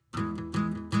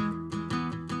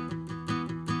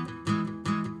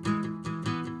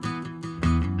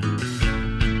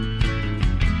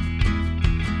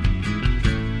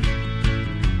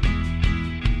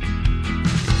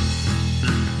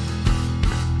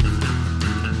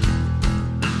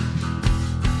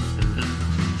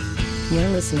You're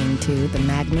listening to the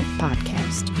Magnet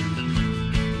Podcast.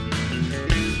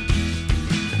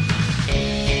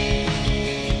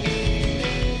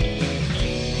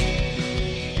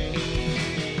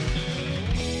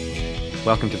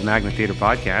 Welcome to the Magnet Theater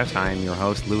Podcast. I am your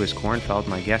host, Louis Kornfeld.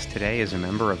 My guest today is a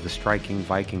member of the striking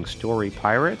Viking Story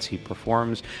Pirates. He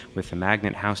performs with the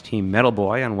Magnet House team Metal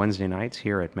Boy on Wednesday nights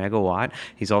here at Megawatt.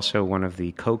 He's also one of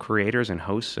the co-creators and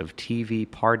hosts of TV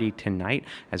Party Tonight,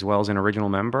 as well as an original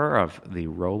member of the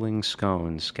Rolling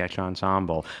Scones Sketch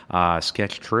Ensemble.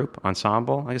 Sketch Troupe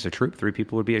Ensemble. I guess a troupe. 3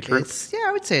 people would be a troupe.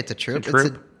 I would say it's a troupe. It's a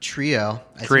troupe? Trio.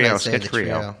 Sketch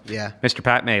trio. Yeah. Mr.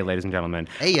 Pat May, ladies and gentlemen.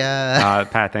 Hey,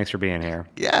 Pat, thanks for being here.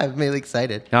 Yeah, I'm really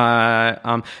excited. So I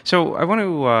want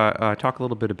to talk a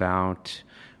little bit about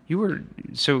you've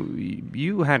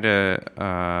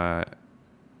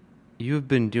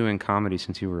been doing comedy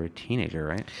since you were a teenager,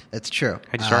 right? That's true.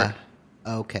 How'd you start?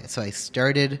 Okay, so I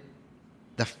started,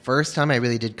 the first time I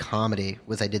really did comedy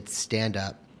was I did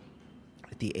stand-up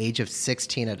at the age of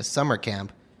 16 at a summer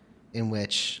camp in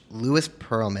which Louis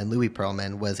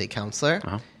Pearlman was a counselor.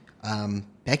 Uh-huh.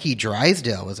 Becky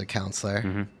Drysdale was a counselor.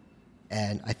 Mm-hmm.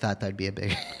 And I thought that'd be a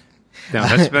big... No,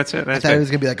 that's it. I thought it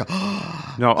was going to be like,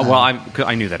 no, well,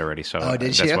 I knew that already, so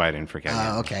did that's you? why I didn't forget.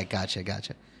 Okay, gotcha.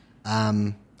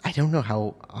 I don't know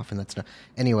how often that's done.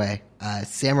 Anyway,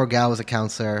 Sam Rogal was a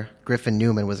counselor, Griffin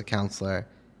Newman was a counselor,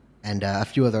 and a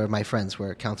few other of my friends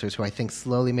were counselors who I think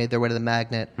slowly made their way to the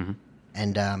Magnet. Mm-hmm.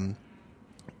 And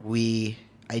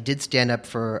I did stand up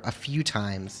for a few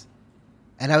times,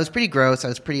 and I was pretty gross. I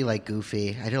was pretty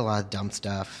goofy. I did a lot of dumb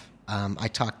stuff. I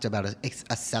talked about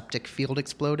a septic field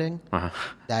exploding. Uh-huh.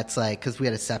 That's because we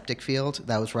had a septic field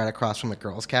that was right across from the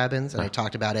girls' cabins, and I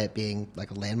talked about it being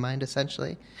like a landmine,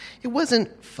 essentially. It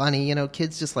wasn't funny,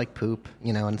 kids just like poop,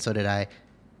 and so did I.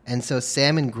 And so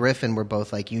Sam and Griffin were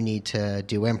both like, you need to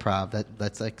do improv.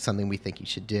 That's something we think you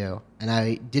should do. And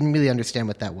I didn't really understand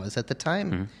what that was at the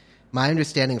time. Mm-hmm. My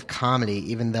understanding of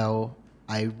comedy, even though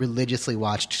I religiously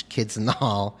watched Kids in the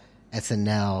Hall,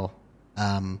 SNL,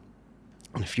 and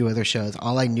a few other shows,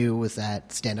 all I knew was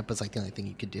that stand-up was the only thing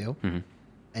you could do. Mm-hmm.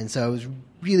 And so it was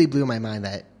really blew my mind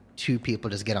that 2 people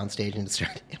just get on stage and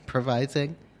start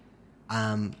improvising.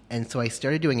 And so I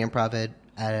started doing improv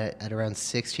at around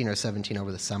 16 or 17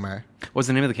 over the summer. What was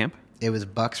the name of the camp? It was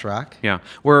Bucks Rock. Yeah.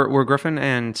 Were Griffin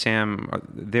and Sam,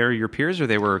 they're your peers or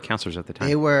they were counselors at the time?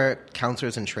 They were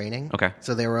counselors in training. Okay.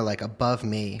 So they were above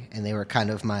me, and they were kind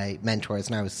of my mentors,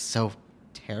 and I was so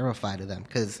terrified of them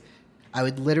because I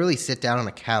would literally sit down on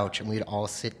a couch and we'd all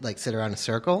sit around a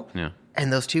circle. Yeah.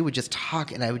 And those 2 would just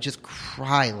talk and I would just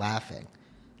cry laughing.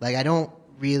 I don't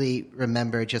really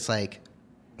remember just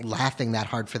laughing that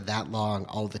hard for that long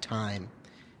all the time.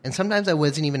 And sometimes I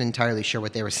wasn't even entirely sure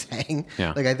what they were saying.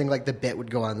 Yeah. I think the bit would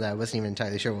go on that I wasn't even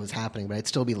entirely sure what was happening, but I'd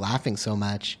still be laughing so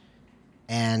much.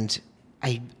 And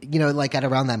I, at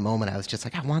around that moment, I was just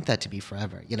I want that to be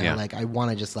forever. Yeah. I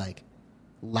want to just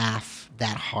laugh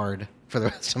that hard for the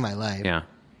rest of my life. Yeah.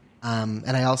 And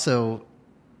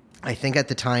I think at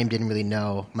the time didn't really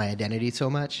know my identity so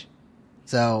much.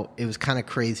 So it was kind of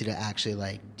crazy to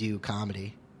actually do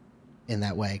comedy in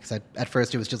that way. Because at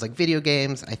first it was just video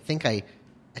games. I think I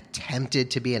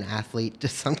attempted to be an athlete to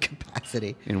some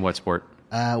capacity. In what sport?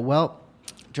 Well,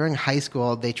 during high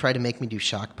school, they tried to make me do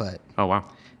shot put. Oh, wow.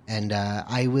 And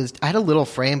I had a little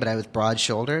frame, but I was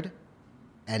broad-shouldered.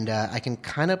 And I can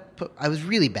kind of I was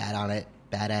really bad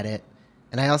at it.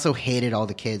 And I also hated all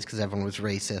the kids because everyone was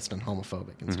racist and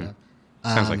homophobic and stuff.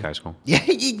 Sounds like high school. Yeah,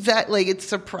 exactly. It's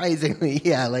surprisingly,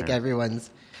 everyone's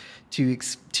too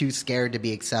scared to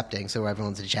be accepting, so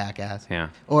everyone's a jackass.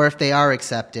 Yeah. Or if they are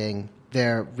accepting,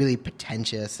 they're really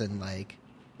pretentious and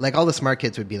all the smart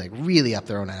kids would be really up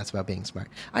their own ass about being smart.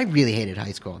 I really hated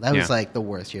high school. That was the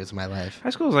worst years of my life.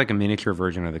 High school is like a miniature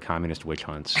version of the communist witch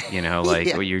hunts,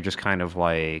 where you're just kind of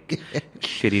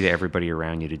shitty to everybody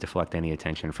around you to deflect any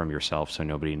attention from yourself so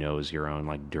nobody knows your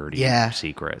own dirty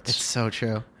secrets. It's so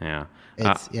true. Yeah.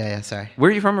 Sorry.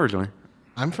 Where are you from originally?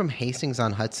 I'm from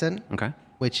Hastings-on-Hudson. Okay.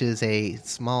 Which is a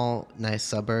small, nice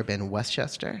suburb in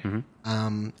Westchester.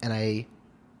 Mm-hmm. And I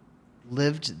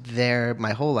lived there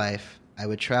my whole life. I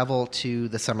would travel to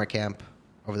the summer camp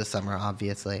over the summer,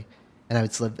 obviously, and I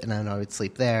would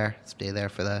sleep there, stay there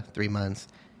for the 3 months,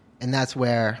 and that's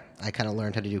where I kind of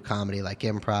learned how to do comedy,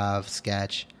 improv,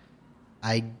 sketch.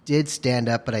 I did stand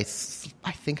up, but I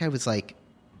think I was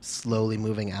slowly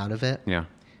moving out of it. Yeah,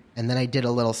 and then I did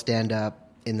a little stand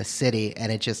up in the city,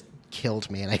 and it just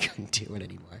killed me, and I couldn't do it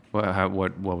anymore. Well,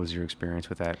 what was your experience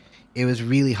with that? It was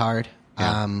really hard.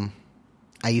 Yeah.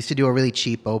 I used to do a really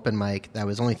cheap open mic that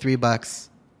was only $3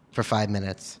 for 5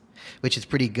 minutes, which is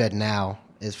pretty good now.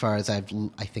 as far as I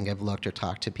think I've looked or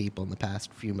talked to people in the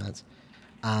past few months.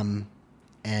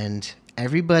 And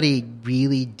everybody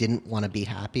really didn't want to be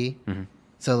happy. Mm-hmm.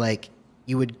 So, like,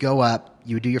 you would go up,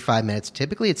 you would do your 5 minutes.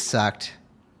 Typically, it sucked.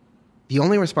 The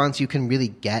only response you can really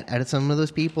get out of some of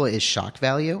those people is shock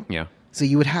value. Yeah. So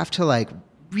you would have to, like,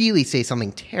 really say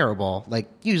something terrible, like,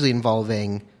 usually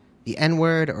involving the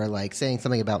N-word or, like, saying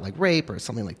something about, like, rape or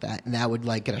something like that. And that would,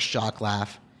 like, get a shock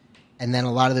laugh. And then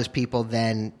a lot of those people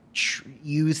then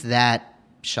use that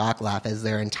shock laugh as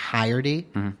their entirety,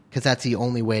 because that's the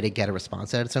only way to get a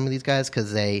response out of some of these guys,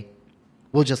 because they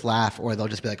will just laugh, or they'll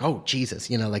just be like, oh, Jesus,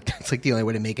 you know, like, that's like the only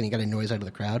way to make any kind of noise out of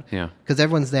the crowd. Yeah. Because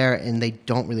everyone's there and they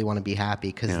don't really want to be happy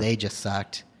because they just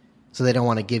sucked. So they don't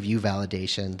want to give you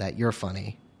validation that you're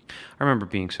funny. I remember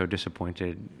being so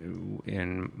disappointed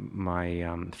in my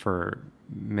for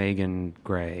Megan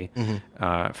Gray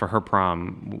for her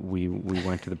prom. We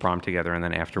went to the prom together, and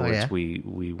then afterwards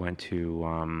we went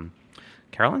to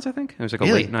Caroline's, I think. It was like a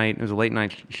late night. It was a late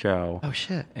night show. Oh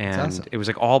shit! And that's awesome. It was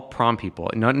like all prom people.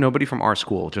 Nobody from our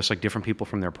school, just like different people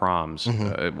from their proms,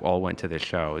 all went to this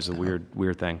show. It was a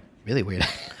weird thing. Really weird.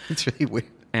 It's really weird.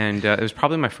 And it was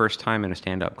probably my first time in a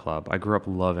stand-up club. I grew up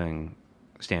loving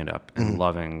stand-up and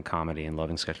loving comedy and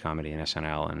loving sketch comedy and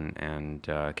SNL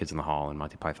and Kids in the Hall and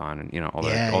Monty Python and, you know, all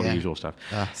the usual stuff.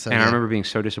 I remember being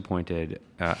so disappointed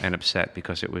and upset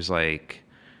because it was like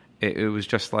it was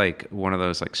just like one of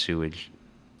those like sewage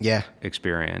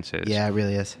experiences. Yeah, it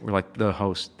really is. Where like the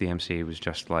host, the MC, was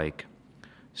just like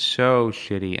so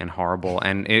shitty and horrible,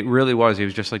 and it really was. He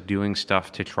was just like doing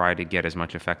stuff to try to get as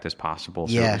much effect as possible.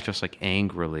 So it was just like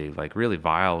angrily, like really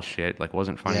vile shit. Like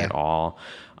wasn't funny at all.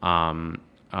 And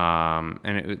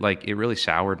it really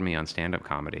soured me on stand-up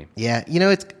comedy. Yeah, you know,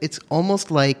 it's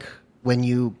almost like when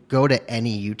you go to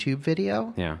any YouTube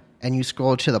video, and you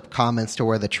scroll to the comments to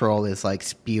where the troll is like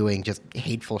spewing just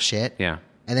hateful shit. Yeah.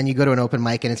 And then you go to an open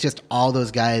mic and it's just all those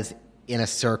guys in a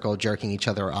circle jerking each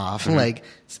other off, like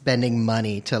spending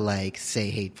money to like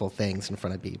say hateful things in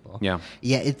front of people. Yeah.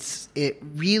 Yeah, it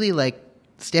really, like,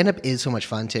 stand-up is so much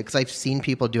fun too, because I've seen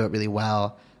people do it really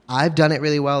well. I've done it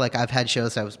really well. Like, I've had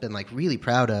shows I've been like really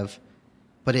proud of,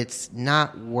 but it's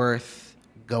not worth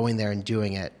going there and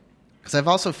doing it. Because I've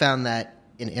also found that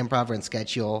in improv or in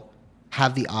sketch, you'll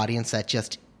have the audience that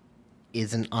just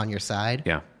isn't on your side.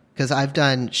 Yeah. Because I've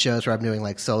done shows where I'm doing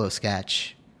like solo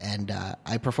sketch, and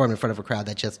I performed in front of a crowd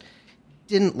that just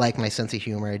didn't like my sense of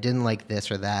humor, didn't like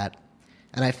this or that.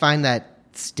 And I find that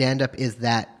stand-up is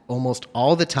that almost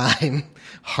all the time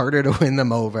harder to win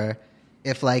them over.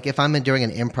 If I'm doing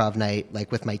an improv night,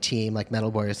 like with my team, like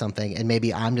Metal Boy or something, and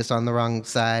maybe I'm just on the wrong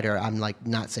side, or I'm like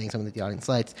not saying something that the audience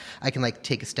likes, I can like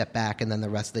take a step back, and then the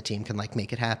rest of the team can like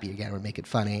make it happy again or make it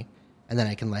funny. And then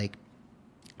I can like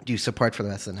do support for the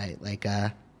rest of the night. Like,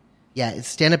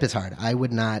 stand-up is hard. I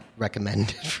would not recommend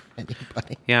it for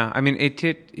anybody. Yeah, I mean,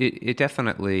 it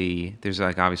definitely, there's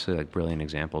like obviously like brilliant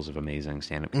examples of amazing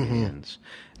stand-up comedians.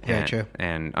 Very true.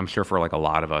 And I'm sure for like a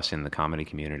lot of us in the comedy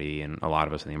community and a lot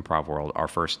of us in the improv world, our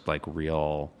first like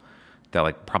real, that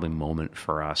like probably moment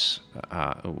for us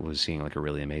was seeing like a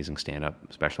really amazing stand-up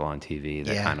special on TV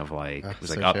that kind of like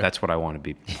was like, oh, that's what I want to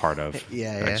be part of.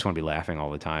 I just want to be laughing all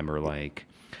the time,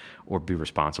 or be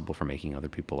responsible for making other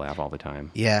people laugh all the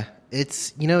time. Yeah.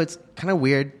 It's kind of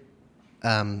weird.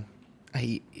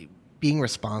 Being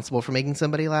responsible for making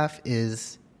somebody laugh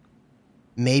is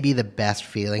maybe the best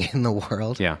feeling in the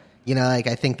world. Yeah. You know, like,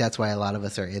 I think that's why a lot of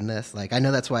us are in this. Like, I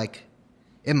know that's why, like,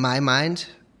 in my mind,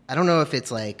 I don't know if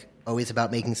it's like always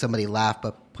about making somebody laugh,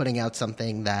 but putting out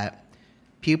something that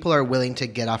people are willing to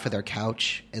get off of their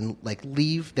couch and like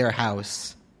leave their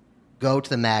house, go to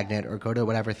the Magnet or go to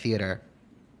whatever theater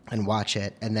and watch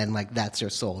it, and then like that's their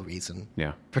sole reason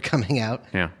for coming out.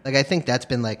 Yeah. Like, I think that's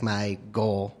been like my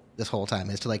goal this whole time,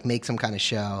 is to like make some kind of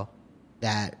show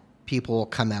that people will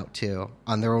come out to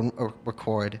on their own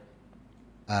accord.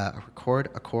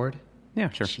 Yeah,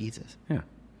 sure. Jesus. Yeah.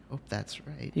 Hope that's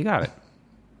right. You got it.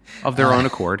 Of their own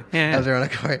accord. Yeah. Of their own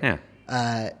accord.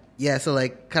 Yeah. So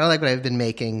like, kind of like what I've been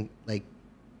making, like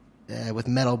with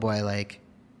Metal Boy, like,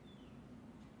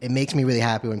 it makes me really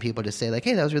happy when people just say like,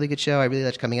 hey, that was a really good show. I really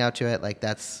liked coming out to it. Like,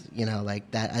 that's, you know,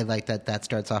 like that. I like that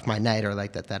starts off my night, or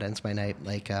like that ends my night.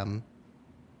 Like,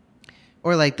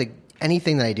 or like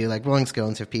anything that I do, like Rolling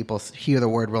Stones, if people hear the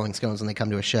word Rolling Stones when they come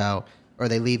to a show, or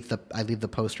I leave the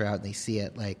poster out and they see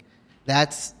it, like,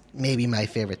 that's maybe my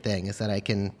favorite thing, is that I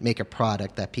can make a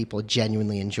product that people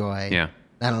genuinely enjoy. Yeah.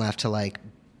 I don't have to like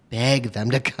beg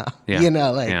them to come. Yeah. You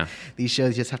know, like these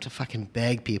shows just have to fucking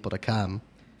beg people to come.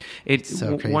 It's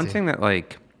so crazy. One thing that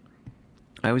like,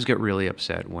 I always get really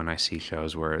upset when I see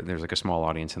shows where there's like a small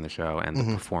audience in the show and the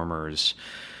performers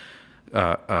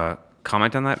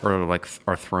comment on that, or like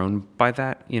are thrown by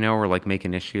that, or like make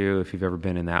an issue, if you've ever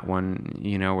been in that one,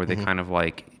 where they kind of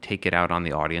like take it out on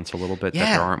the audience a little bit,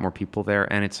 that there aren't more people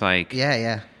there, and it's like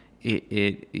for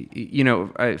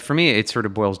me, it sort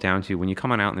of boils down to when you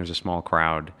come on out and there's a small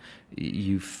crowd,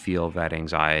 you feel that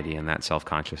anxiety and that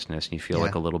self-consciousness, and you feel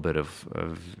like a little bit of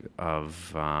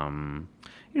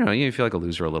you feel like a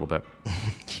loser a little bit.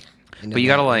 But you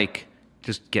got to like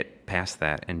just get past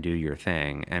that and do your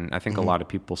thing. And I think a lot of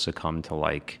people succumb to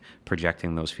like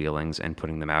projecting those feelings and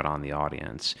putting them out on the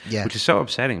audience, which is so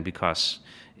upsetting, because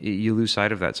you lose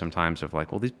sight of that sometimes, of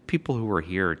like, well, these people who were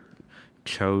here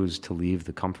chose to leave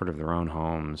the comfort of their own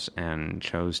homes and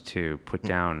chose to put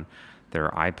down their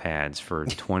iPads for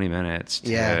 20 minutes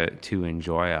to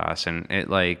enjoy us. And it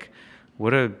like,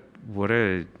 what a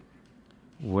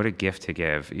gift to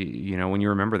give, when you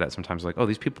remember that sometimes, like, oh,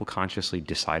 these people consciously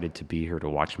decided to be here to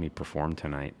watch me perform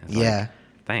tonight. And like,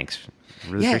 thanks.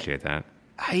 I really appreciate that.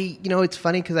 It's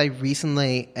funny because I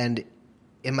recently, and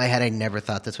in my head, I never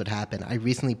thought this would happen. I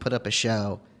recently put up a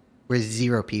show where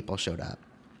 0 people showed up.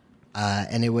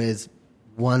 And it was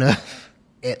one of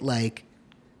it, like,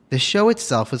 the show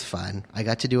itself was fun. I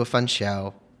got to do a fun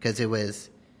show because it was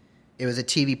a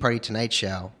TV Party Tonight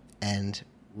show, and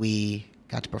we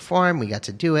got to perform, we got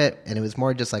to do it, and it was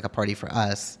more just like a party for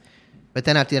us. But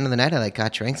then at the end of the night, I like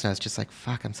got drinks, and I was just like,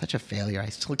 fuck, I'm such a failure. I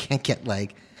still can't get,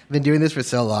 like, I've been doing this for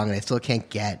so long, and I still can't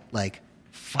get like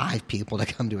 5 people to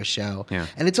come to a show. Yeah.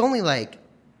 And it's only like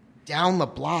down the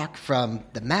block from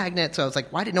the Magnet, so I was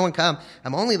like, why did no one come?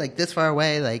 I'm only like this far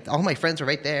away, like all my friends were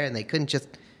right there, and they couldn't just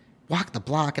walk the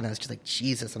block, and I was just like,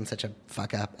 Jesus, I'm such a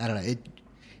fuck up. I don't know.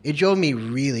 It drove me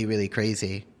really, really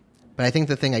crazy. But I think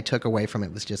the thing I took away from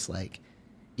it was just like,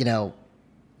 you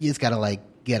just got to like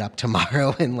get up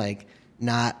tomorrow and like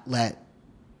not let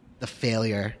the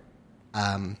failure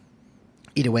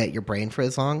eat away at your brain for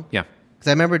as long. Yeah. Because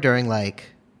I remember during like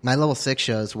my level 6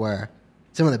 shows were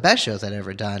some of the best shows I'd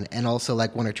ever done, and also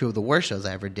like 1 or 2 of the worst shows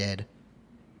I ever did.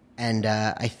 And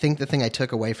I think the thing I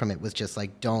took away from it was just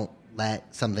like, don't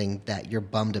let something that you're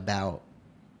bummed about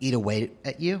eat away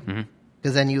at you,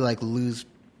 because then you like lose,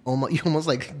 you almost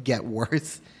like get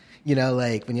worse.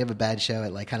 Like when you have a bad show,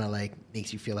 it like kind of like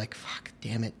makes you feel like, fuck,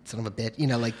 damn it, son of a bitch.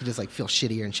 Like you just like feel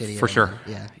shittier and shittier. For sure.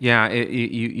 Yeah.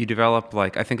 You develop,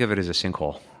 like, I think of it as a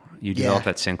sinkhole. You develop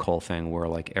that sinkhole thing where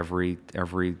like every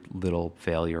little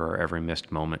failure or every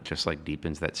missed moment just like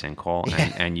deepens that sinkhole,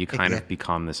 and you kind of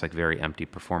become this like very empty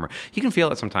performer. You can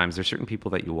feel it sometimes. There's certain people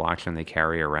that you watch and they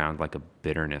carry around like a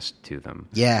bitterness to them.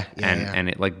 And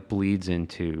it like bleeds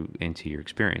into your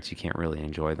experience. You can't really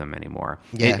enjoy them anymore.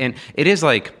 And it is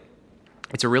like,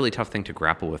 it's a really tough thing to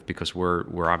grapple with, because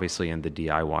we're obviously in the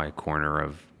DIY corner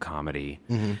of comedy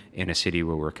in a city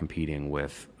where we're competing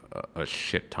with a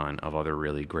shit ton of other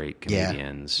really great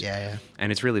comedians.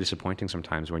 And it's really disappointing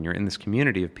sometimes when you're in this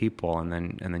community of people, and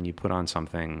then you put on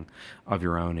something of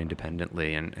your own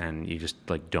independently, and you just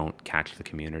like don't catch the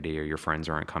community, or your friends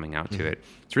aren't coming out to it.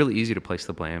 It's really easy to place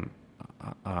the blame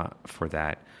for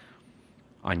that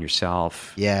on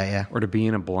yourself, or to be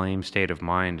in a blame state of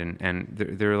mind, and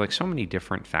there are like so many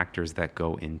different factors that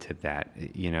go into that,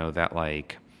 that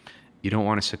like, you don't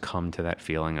want to succumb to that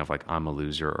feeling of like, I'm a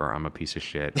loser, or I'm a piece of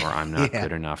shit, or I'm not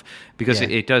good enough, because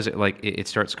it does, like, it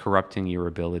starts corrupting your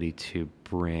ability to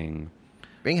bring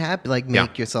happy, like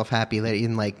make yourself happy,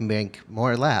 and like make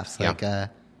more laughs. Like, I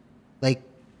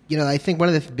think one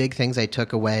of the big things I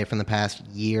took away from the past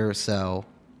year or so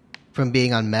from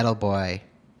being on Metal Boy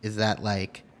is that,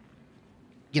 like,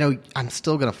 I'm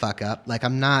still going to fuck up. Like,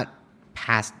 I'm not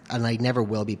past, and I never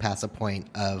will be past the point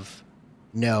of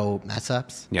no mess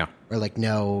ups. Or like,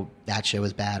 no, that shit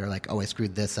was bad, or like, oh, I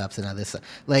screwed this up, so now this.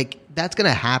 Like, that's going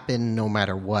to happen no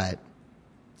matter what.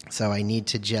 So I need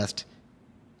to just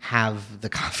have the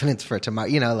confidence for tomorrow.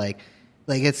 Like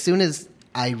as soon as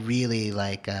I really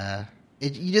like,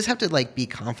 you just have to like be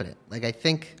confident. Like, I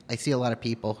think I see a lot of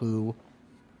people who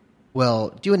will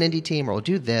do an indie team, or will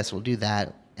do this, will do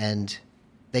that, and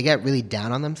they get really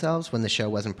down on themselves when the show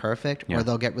wasn't perfect, or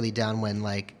they'll get really down when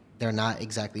like they're not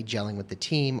exactly gelling with the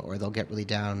team, or they'll get really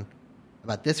down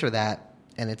about this or that.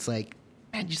 And it's like,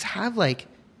 man, just have like,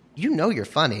 you're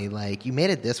funny. Like, you made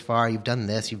it this far, you've done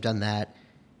this, you've done that.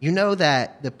 You know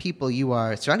that the people you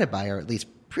are surrounded by are at least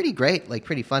pretty great, like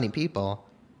pretty funny people.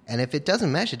 And if it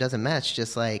doesn't mesh, it doesn't mesh.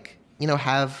 Just like,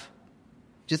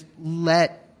 just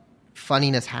let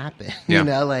funniness happen.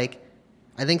 Like,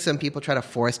 I think some people try to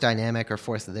force dynamic or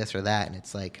force this or that, and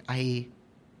it's like,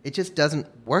 it just doesn't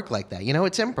work like that.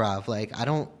 It's improv. Like,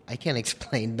 I can't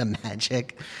explain the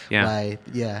magic.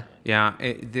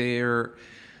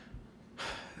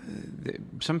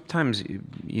 sometimes,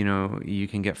 you know, you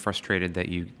can get frustrated that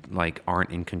you like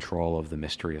aren't in control of the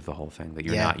mystery of the whole thing, that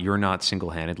you're not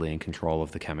single-handedly in control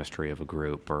of the chemistry of a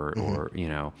group or you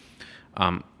know,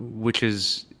 which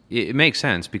is, it makes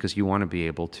sense because you want to be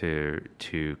able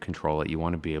to control it. You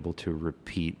want to be able to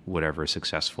repeat whatever is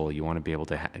successful. You want to be able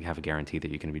to have a guarantee that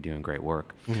you're going to be doing great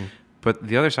work. But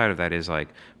the other side of that is like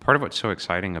part of what's so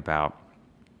exciting about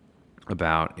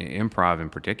improv in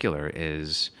particular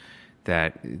is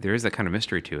that there is that kind of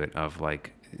mystery to it of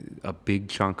like a big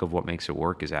chunk of what makes it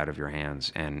work is out of your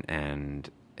hands and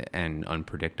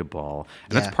unpredictable.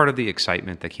 And that's part of the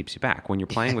excitement that keeps you back when you're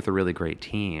playing with a really great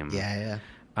team.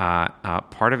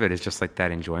 Part of it is just like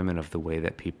that enjoyment of the way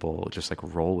that people just like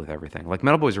roll with everything. Like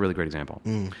Metal Boy is a really great example.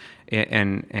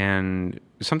 And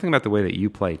something about the way that you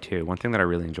play too. One thing that I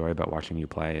really enjoy about watching you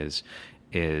play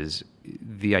is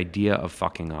the idea of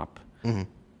fucking up.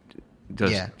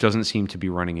 Doesn't seem to be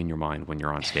running in your mind when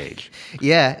you're on stage.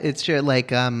 Yeah, it's true.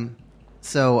 Like,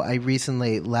 so I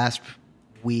recently, last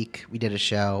week, we did a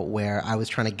show where I was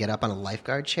trying to get up on a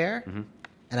lifeguard chair,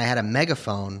 and I had a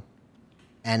megaphone,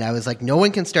 and I was like, no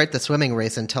one can start the swimming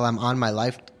race until I'm on my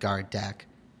lifeguard deck.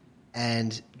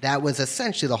 And that was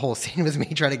essentially the whole scene, was me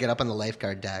trying to get up on the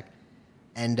lifeguard deck.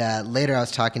 And later I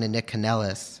was talking to Nick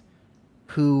Kanellis,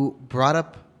 who brought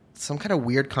up some kind of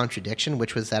weird contradiction,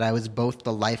 which was that I was both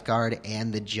the lifeguard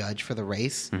and the judge for the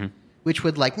race, which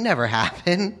would like never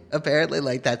happen, apparently.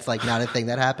 Like that's like not a thing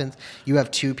that happens. You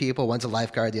have two people, one's a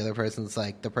lifeguard, the other person's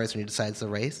like the person who decides the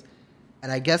race.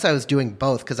 And I guess I was doing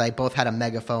both because I both had a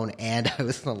megaphone and I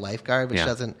was the lifeguard, which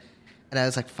doesn't... And I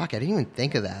was like, fuck, I didn't even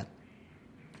think of that.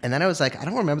 And then I was like, I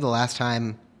don't remember the last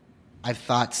time I've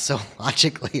thought so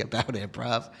logically about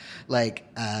improv.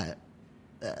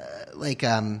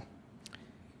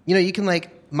 You know, you can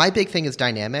like... My big thing is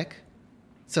dynamic.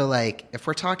 So like, if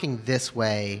we're talking this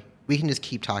way, we can just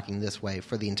keep talking this way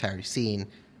for the entire scene.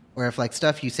 Or if like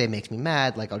stuff you say makes me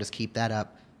mad, like I'll just keep that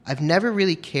up. I've never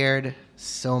really cared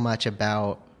so much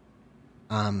about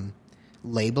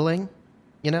labeling,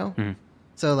 you know?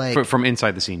 So like... From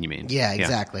inside the scene, you mean? Yeah,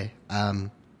 exactly.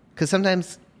 Because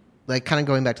sometimes, like kind of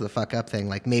going back to the fuck up thing,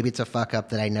 like maybe it's a fuck up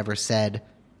that I never said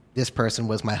this person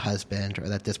was my husband or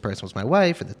that this person was my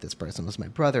wife or that this person was my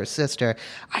brother or sister.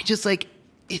 I just like...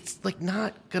 It's like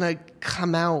not going to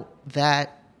come out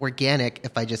that organic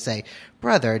if I just say,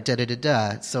 brother,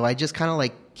 da-da-da-da. So I just kind of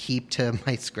like keep to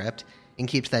my script and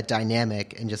keeps that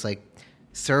dynamic and just like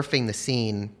surfing the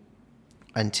scene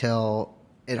until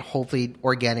it hopefully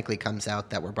organically comes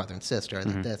out that we're brother and sister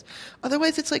and that this.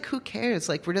 Otherwise, it's like, who cares?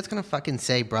 Like, we're just going to fucking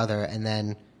say brother and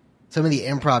then some of the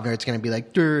improv nerds going to be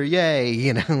like, yay,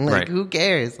 you know? Like, who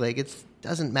cares? Like, it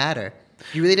doesn't matter.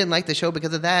 If you really didn't like the show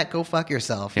because of that, go fuck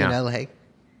yourself, you know? Like,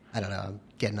 I don't know. I'm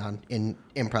getting on in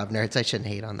improv nerds. I shouldn't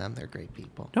hate on them. They're great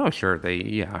people. No, sure.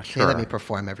 They let me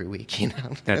perform every week, you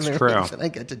know? That's true. And I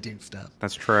get to do stuff.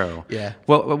 That's true. Yeah.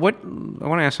 Well, what I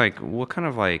want to ask, like, what kind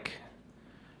of like,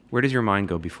 where does your mind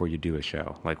go before you do a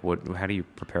show? Like, how do you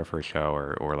prepare for a show,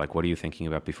 or like, what are you thinking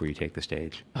about before you take the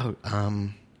stage?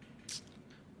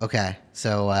 Okay.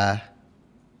 So, I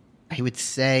would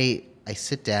say I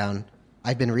sit down.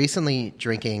 I've been recently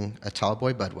drinking a Tall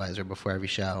Boy Budweiser before every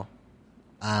show.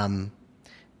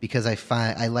 Because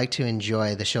I like to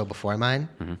enjoy the show before mine.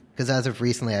 Because as of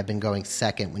recently, I've been going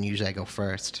second when usually I go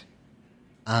first.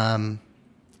 You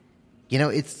know,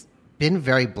 it's been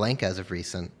very blank as of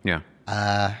recent. Yeah.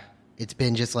 It's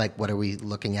been just like, what are we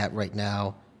looking at right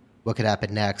now? What could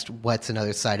happen next? What's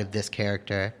another side of this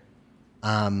character?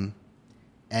 And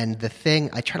the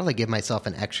thing, I try to like give myself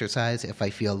an exercise if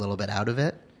I feel a little bit out of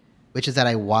it, which is that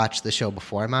I watch the show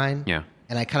before mine. Yeah.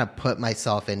 And I kind of put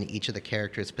myself in each of the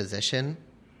characters' position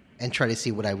and try to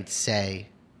see what I would say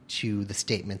to the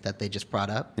statement that they just brought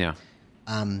up. Yeah.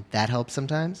 That helps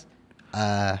sometimes.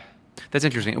 That's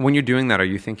interesting. When you're doing that, are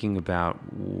you thinking about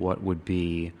what would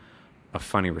be a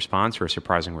funny response or a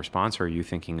surprising response, or are you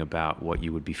thinking about what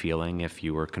you would be feeling if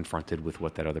you were confronted with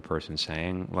what that other person's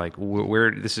saying? Like,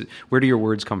 where do your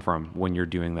words come from when you're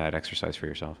doing that exercise for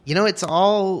yourself? You know, it's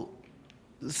all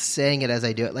saying it as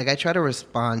I do it. Like, I try to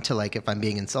respond to, like, if I'm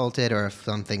being insulted or if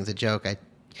something's a joke,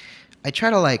 I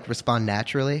try to, like, respond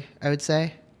naturally, I would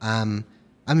say. I'm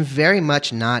very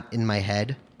much not in my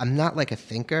head. I'm not, like, a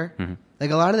thinker. Like,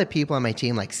 a lot of the people on my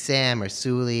team, like Sam or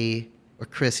Suli or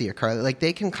Chrissy or Carly, like,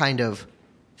 they can kind of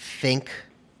think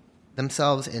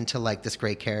themselves into, like, this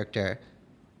great character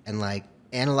and, like,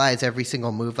 analyze every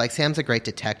single move. Like, Sam's a great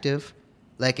detective.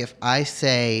 Like, if I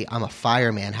say I'm a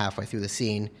fireman halfway through the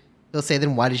scene, he'll say,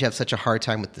 then why did you have such a hard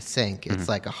time with the sink? It's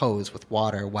like a hose with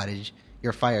water. Why did you're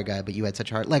a fire guy, but you had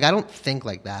such a hard... Like, I don't think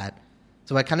like that.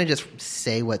 So I kind of just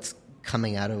say what's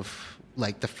coming out of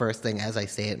like the first thing as I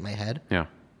say it in my head. Yeah.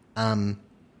 And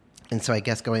so I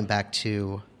guess going back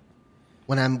to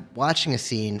when I'm watching a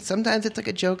scene, sometimes it's like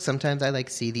a joke. Sometimes I like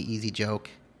see the easy joke,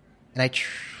 and I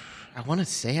want to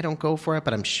say I don't go for it,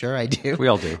 but I'm sure I do. We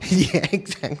all do. Yeah,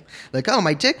 exactly. Like, oh,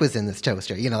 my dick was in this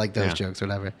toaster. You know, like those jokes or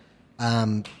whatever.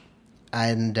 I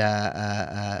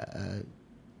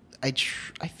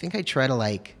think I try to,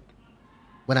 like,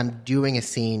 when I'm doing a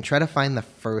scene, try to find the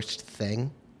first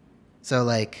thing. So,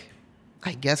 like,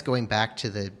 I guess going back to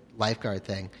the lifeguard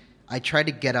thing, I tried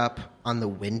to get up on the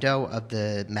window of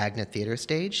the Magnet Theater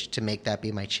stage to make that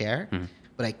be my chair,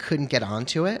 but I couldn't get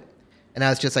onto it. And I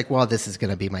was just like, well, this is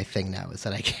going to be my thing now, is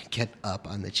that I can't get up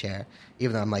on the chair,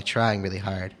 even though I'm, like, trying really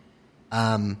hard.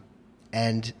 And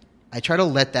I try to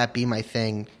let that be my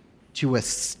thing to a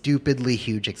stupidly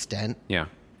huge extent. Yeah.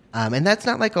 And that's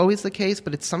not, like, always the case,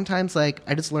 but it's sometimes, like,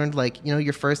 I just learned, like, you know,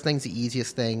 your first thing's the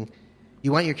easiest thing.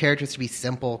 You want your characters to be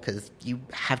simple because you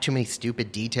have too many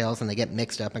stupid details and they get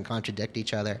mixed up and contradict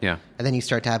each other. Yeah. And then you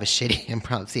start to have a shitty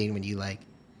improv scene when you, like,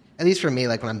 at least for me,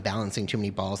 like, when I'm balancing too many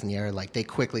balls in the air, like, they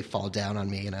quickly fall down on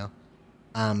me, you know?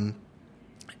 And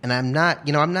I'm not,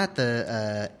 you know, I'm not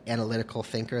the analytical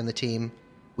thinker in the team.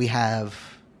 We have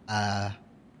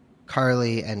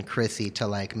Carly and Chrissy to,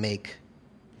 like, make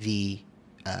the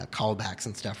callbacks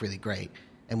and stuff really great.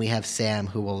 And we have Sam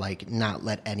who will, like, not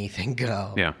let anything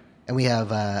go. Yeah. And we have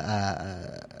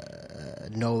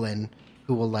Nolan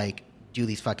who will, like, do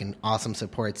these fucking awesome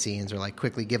support scenes or, like,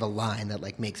 quickly give a line that,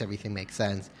 like, makes everything make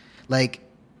sense. Like,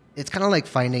 it's kind of like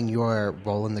finding your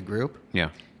role in the group. Yeah.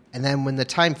 And then when the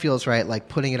time feels right, like,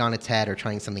 putting it on its head or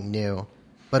trying something new.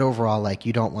 But overall, like,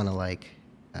 you don't want to, like,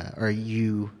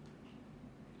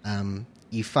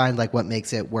 you find, like, what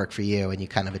makes it work for you, and you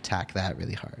kind of attack that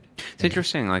really hard. It's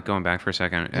interesting, like, going back for a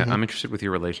second, I'm interested with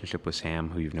your relationship with Sam,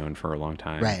 who you've known for a long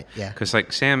time. Right, yeah. Because,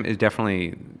 like, Sam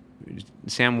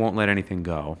won't let anything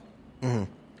go. Mm-hmm.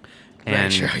 And,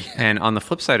 right, sure, yeah. And on the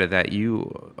flip side of that,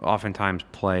 you oftentimes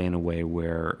play in a way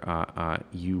where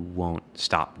you won't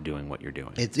stop doing what you're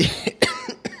doing.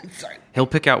 Sorry. He'll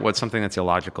pick out what's something that's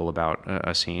illogical about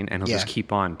a scene, and he'll just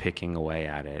keep on picking away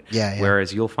at it. Yeah.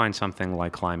 Whereas you'll find something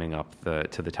like climbing up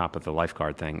to the top of the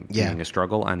lifeguard thing being a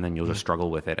struggle, and then you'll just struggle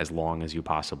with it as long as you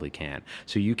possibly can.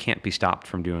 So you can't be stopped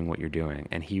from doing what you're doing,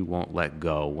 and he won't let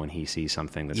go when he sees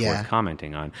something that's worth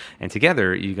commenting on. And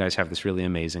together, you guys have this really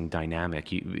amazing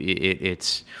dynamic.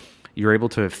 You're able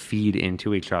to feed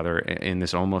into each other in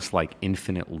this almost like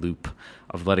infinite loop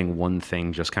of letting one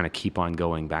thing just kind of keep on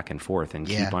going back and forth and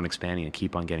keep on expanding and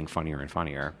keep on getting funnier and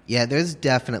funnier. Yeah, there's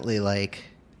definitely, like,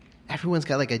 everyone's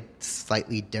got, like, a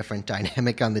slightly different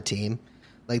dynamic on the team.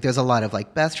 Like, there's a lot of,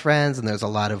 like, best friends, and there's a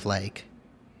lot of, like,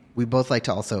 we both like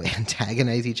to also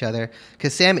antagonize each other.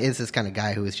 Because Sam is this kind of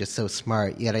guy who is just so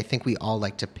smart, yet I think we all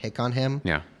like to pick on him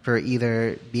for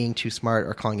either being too smart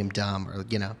or calling him dumb or,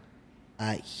 you know.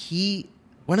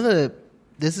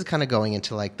 This is kind of going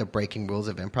into, like, the breaking rules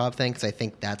of improv thing, because I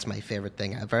think that's my favorite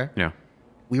thing ever. Yeah.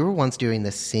 We were once doing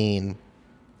this scene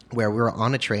where we were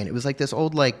on a train. It was like this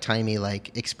old, like, timey,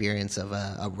 like, experience of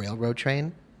a railroad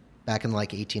train back in,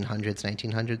 like, 1800s,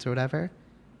 1900s or whatever,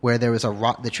 where there was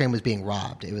the train was being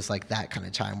robbed. It was like that kind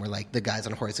of time where, like, the guys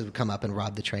on horses would come up and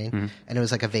rob the train. Mm-hmm. And it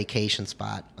was like a vacation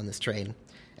spot on this train.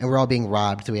 And we're all being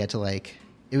robbed, so we had to, like,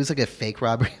 it was like a fake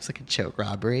robbery. It was like a joke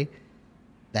robbery.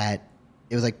 That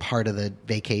it was like part of the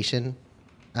vacation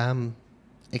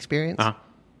experience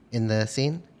in the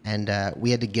scene. And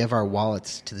we had to give our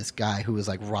wallets to this guy who was,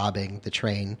 like, robbing the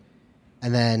train.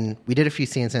 And then we did a few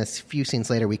scenes, and a few scenes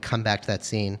later we come back to that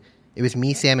scene. It was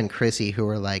me, Sam, and Chrissy who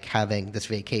were, like, having this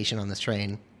vacation on this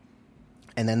train.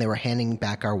 And then they were handing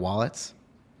back our wallets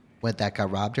when that got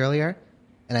robbed earlier.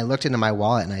 And I looked into my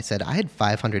wallet and I said, I had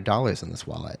 $500 in this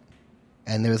wallet.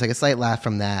 And there was, like, a slight laugh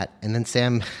from that. And then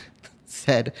Sam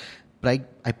said, but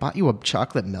I bought you a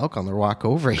chocolate milk on the walk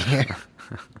over here.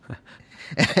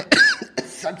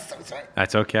 I'm so sorry.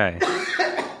 That's okay.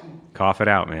 Cough it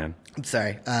out, man. I'm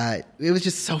sorry. It was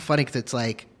just so funny because it's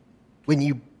like when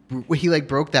he, like,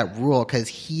 broke that rule, because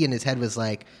he in his head was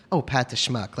like, oh, Pat's a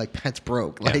schmuck. Like, Pat's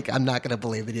broke. Like, I'm not going to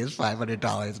believe that he has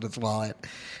 $500 in his wallet.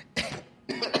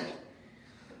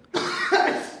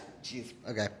 Jeez.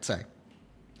 Okay, sorry.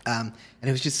 And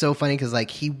it was just so funny because, like,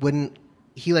 he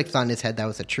like thought in his head that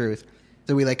was the truth.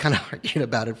 So we, like, kind of argued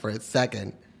about it for a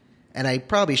second. And I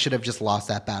probably should have just lost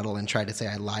that battle and tried to say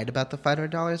I lied about the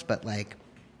 $500, but it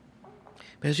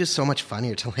was just so much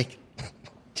funnier to, like,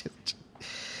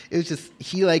 it was just,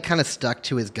 he, like, kind of stuck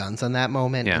to his guns on that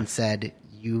moment and said,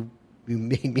 you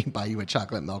made me buy you a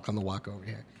chocolate milk on the walk over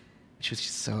here. Which was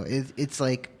just so, it's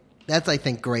like, that's, I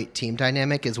think, great team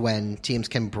dynamic is when teams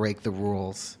can break the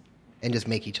rules and just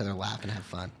make each other laugh and have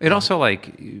fun. It also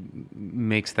like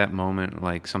makes that moment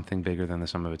like something bigger than the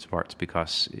sum of its parts,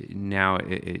 because now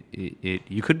it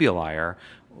you could be a liar,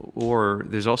 or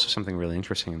there's also something really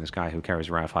interesting in this guy who carries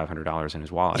around $500 in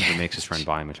his wallet who makes his friend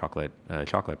buy him a chocolate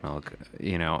milk,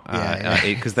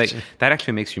 because that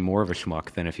actually makes you more of a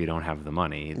schmuck than if you don't have the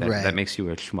money. That makes you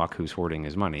a schmuck who's hoarding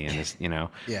his money, and is,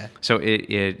 Yeah. So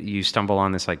you stumble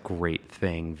on this like great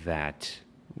thing that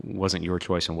wasn't your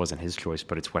choice and wasn't his choice,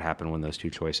 but it's what happened when those two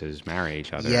choices marry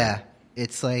each other. Yeah,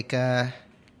 it's like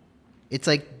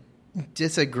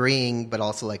disagreeing, but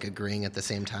also like agreeing at the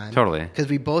same time. Totally. Because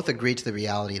we both agreed to the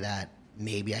reality that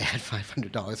maybe I had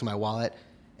 $500 in my wallet,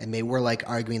 and maybe we're like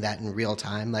arguing that in real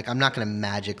time. Like, I'm not going to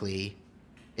magically,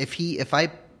 if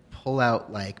I pull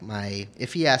out like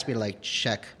if he asked me to like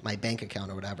check my bank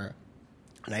account or whatever,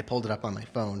 and I pulled it up on my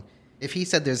phone, if he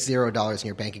said there's $0 in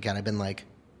your bank account, I've been like,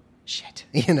 shit,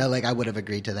 like I would have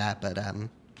agreed to that. But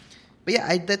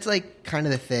yeah, that's like kind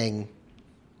of the thing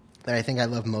that I think I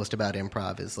love most about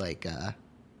improv is like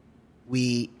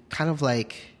we kind of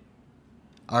like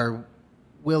are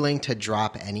willing to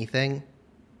drop anything,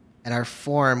 and our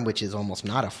form, which is almost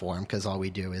not a form because all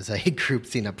we do is a group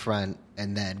scene up front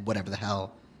and then whatever the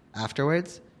hell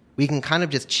afterwards, we can kind of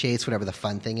just chase whatever the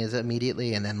fun thing is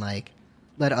immediately, and then like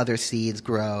let other seeds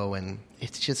grow. And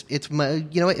it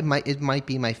might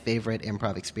be my favorite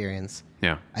improv experience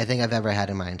I think I've ever had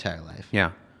in my entire life.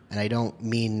 Yeah. And I don't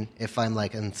mean if I'm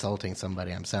like insulting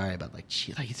somebody, I'm sorry, but like,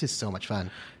 gee, like it's just so much fun.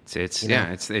 It's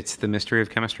the mystery of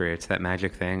chemistry. It's that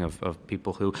magic thing of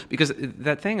people who, because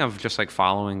that thing of just like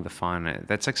following the fun,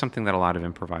 that's like something that a lot of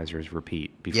improvisers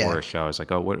repeat before a show. It's like,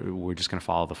 we're just going to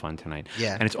follow the fun tonight.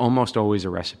 Yeah. And it's almost always a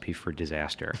recipe for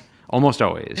disaster. Almost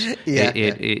always.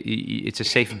 It's a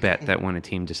safe bet that when a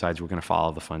team decides we're going to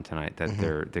follow the fun tonight, that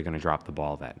they're going to drop the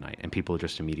ball that night, and people are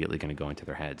just immediately going to go into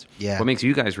their heads. Yeah. What makes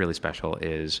you guys really special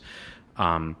is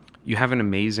you have an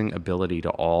amazing ability to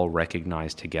all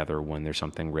recognize together when there's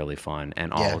something really fun,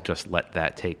 and all just let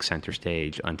that take center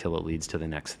stage until it leads to the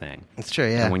next thing. That's true,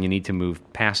 yeah. And when you need to move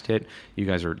past it, you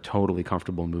guys are totally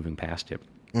comfortable moving past it.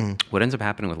 What ends up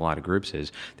happening with a lot of groups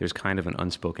is there's kind of an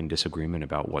unspoken disagreement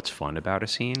about what's fun about a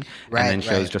scene, and then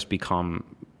shows just become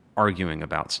arguing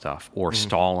about stuff or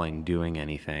stalling doing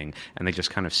anything, and they just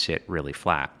kind of sit really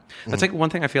flat. That's like one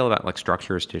thing I feel about like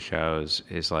structures to shows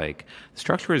is like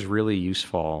structure is really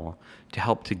useful to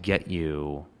help to get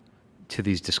you to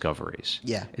these discoveries.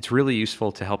 Yeah. It's really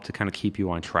useful to help to kind of keep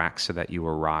you on track so that you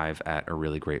arrive at a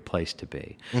really great place to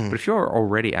be. But if you're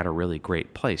already at a really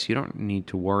great place, you don't need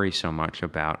to worry so much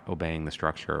about obeying the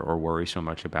structure or worry so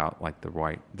much about like the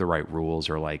right rules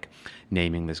or like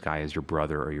naming this guy as your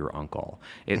brother or your uncle.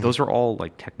 Those are all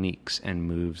like techniques and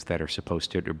moves that are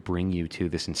supposed to bring you to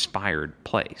this inspired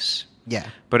place. Yeah.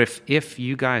 But if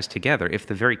you guys together, if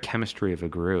the very chemistry of a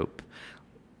group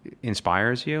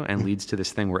inspires you and leads to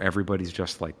this thing where everybody's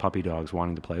just like puppy dogs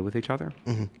wanting to play with each other,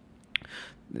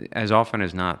 as often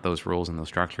as not, those rules and those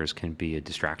structures can be a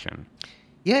distraction.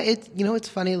 Yeah, it's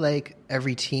funny, like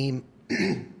every team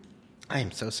I am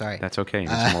so sorry. That's okay. You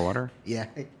need some more water? Yeah,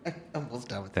 I'm almost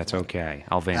done with That's this okay.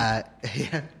 I'll vamp.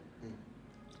 Yeah.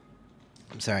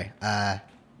 I'm sorry. Yeah,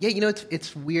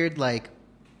 it's weird, like,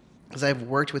 because I've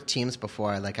worked with teams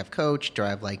before, like I've coached or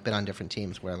I've like been on different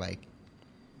teams where like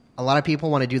a lot of people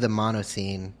want to do the mono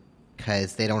scene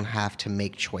because they don't have to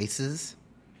make choices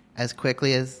as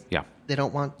quickly as they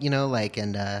don't want,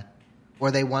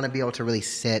 or they want to be able to really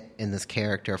sit in this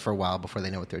character for a while before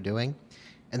they know what they're doing.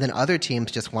 And then other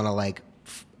teams just want to like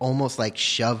almost like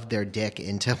shove their dick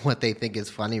into what they think is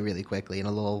funny really quickly and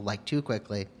a little like too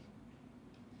quickly.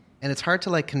 And it's hard to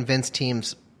like convince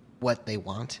teams what they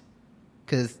want,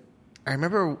 because I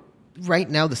remember right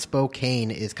now the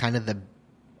Spokane is kind of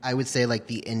I would say like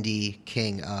the indie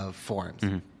king of forums,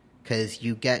 because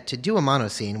you get to do a mono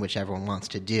scene, which everyone wants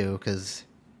to do because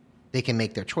they can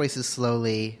make their choices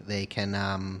slowly. They can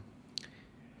kind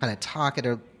of talk it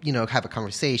or, have a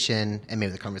conversation, and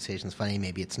maybe the conversation's funny,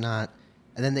 maybe it's not.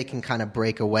 And then they can kind of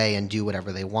break away and do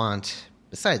whatever they want.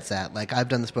 Besides that, like I've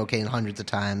done the Spokane hundreds of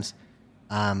times.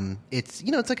 It's,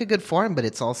 it's like a good forum, but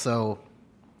it's also,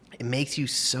 it makes you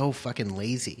so fucking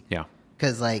lazy. Yeah.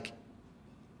 Because like,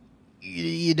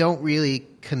 you don't really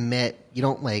commit. You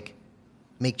don't like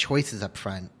make choices up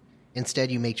front.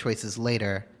 Instead, you make choices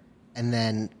later. And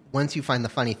then once you find the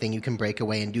funny thing, you can break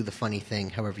away and do the funny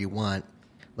thing however you want.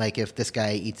 Like if this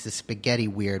guy eats the spaghetti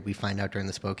weird, we find out during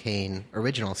the Spokane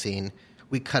original scene,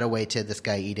 we cut away to this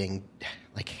guy eating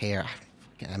like hair.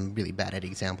 I'm really bad at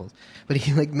examples. But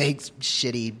he like makes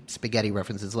shitty spaghetti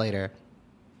references later.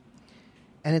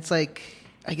 And it's like,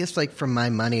 I guess like for my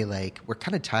money, like we're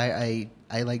kind of tired.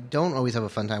 I like don't always have a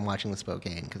fun time watching the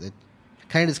Spokane because it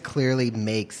kind of just clearly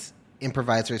makes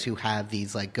improvisers who have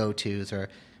these like go-tos or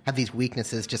have these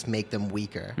weaknesses just make them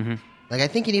weaker. Mm-hmm. Like I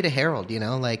think you need a herald, you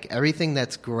know, like everything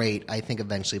that's great, I think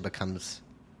eventually becomes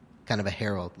kind of a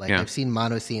herald. Like I've seen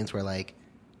mono scenes where like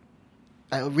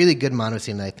a really good mono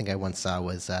scene that I think I once saw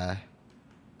was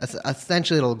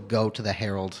essentially it'll go to the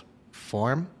herald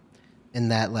form in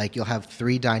that like you'll have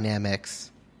three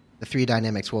dynamics. The three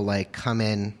dynamics will like come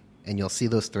in and you'll see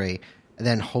those three, and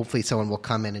then hopefully someone will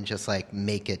come in and just like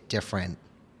make it different,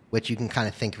 which you can kind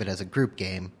of think of it as a group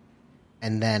game.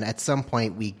 And then at some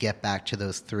point we get back to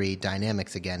those three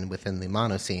dynamics again within the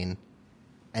mono scene,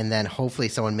 and then hopefully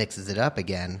someone mixes it up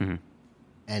again. Mm-hmm.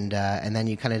 And then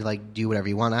you kind of like do whatever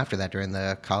you want after that during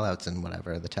the call-outs and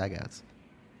whatever, the tag-outs.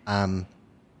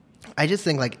 I just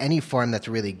think like any form that's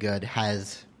really good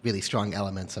has really strong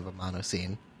elements of a mono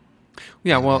scene.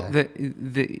 Yeah, and, well,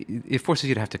 it forces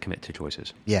you to have to commit to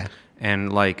choices. Yeah.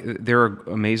 And like there are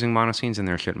amazing mono scenes and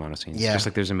there are shit mono scenes. Yeah. Just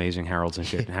like there's amazing heralds and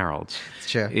shit heralds.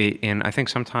 Sure. And I think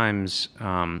sometimes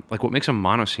like what makes a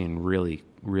mono scene really,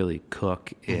 really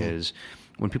cook is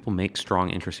when people make strong,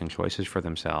 interesting choices for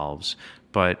themselves,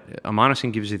 but a mono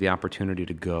scene gives you the opportunity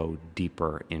to go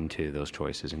deeper into those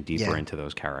choices and deeper into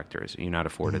those characters. You're not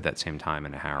afforded that same time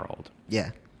in a herald.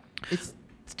 Yeah. It's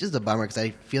just a bummer because I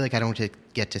feel like I don't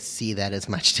get to see that as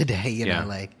much today. You know,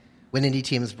 like when indie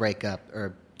teams break up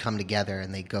or come together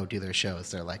and they go do their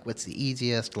shows, they're like, what's the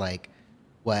easiest? Like,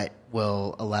 what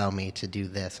will allow me to do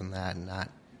this and that and not?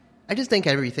 I just think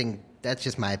everything, that's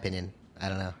just my opinion. I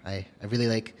don't know. I really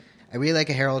like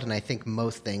a herald, and I think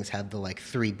most things have the like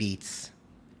three beats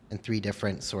and three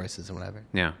different sources and whatever.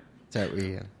 Yeah. So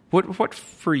really, What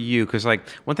for you? Because like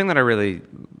one thing that I really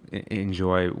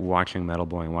enjoy watching Metal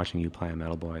Boy and watching you play a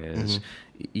Metal Boy is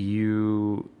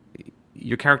your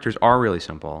characters are really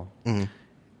simple,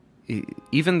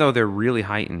 even though they're really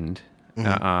heightened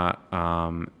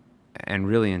and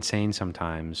really insane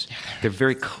sometimes. They're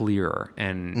very clear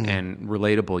and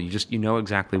relatable. You know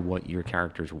exactly what your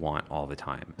characters want all the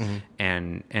time,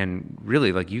 and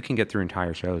really like you can get through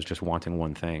entire shows just wanting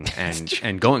one thing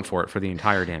and going for it for the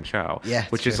entire damn show. Yeah,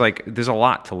 which is like there's a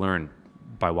lot to learn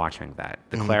by watching that.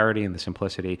 The clarity and the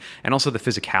simplicity and also the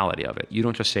physicality of it. You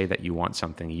don't just say that you want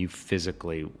something, you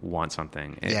physically want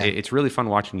something. It's really fun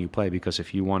watching you play because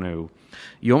if you want to,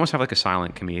 you almost have like a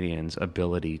silent comedian's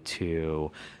ability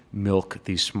to milk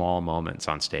these small moments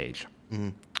on stage.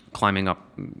 Climbing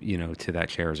up, to that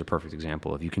chair is a perfect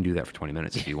example of you can do that for 20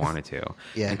 minutes if you wanted to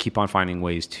and keep on finding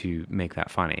ways to make that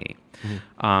funny.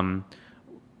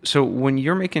 So when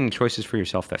you're making choices for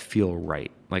yourself that feel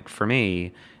right, like for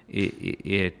me,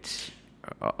 it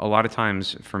a lot of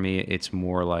times for me, it's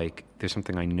more like there's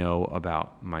something I know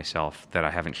about myself that I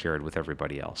haven't shared with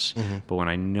everybody else. But when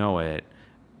I know it,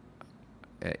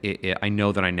 I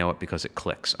know that I know it because it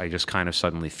clicks. I just kind of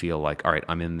suddenly feel like, all right,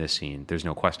 I'm in this scene. There's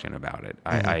no question about it.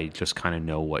 I just kind of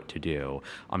know what to do.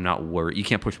 I'm not worried. You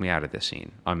can't push me out of this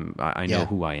scene. I know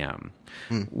who I am.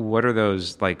 What are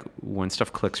those, like, when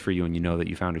stuff clicks for you and you know that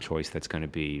you found a choice that's going to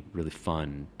be really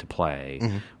fun to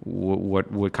play,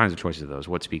 what kinds of choices are those?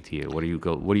 What speak to you? What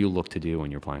do you look to do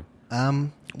when you're playing?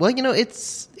 Well,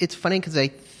 it's funny because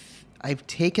I've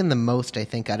taken the most, I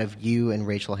think, out of you and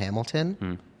Rachel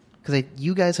Hamilton. Because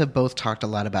you guys have both talked a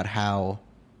lot about how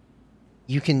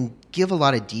you can give a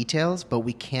lot of details, but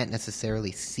we can't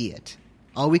necessarily see it.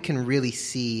 All we can really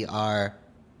see are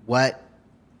what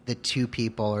the two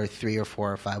people or three or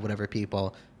four or five, whatever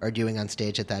people, are doing on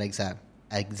stage at that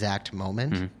exact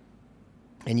moment.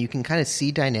 And you can kind of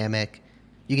see dynamic.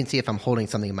 You can see if I'm holding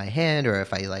something in my hand or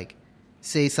if I like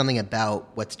say something about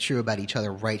what's true about each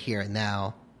other right here and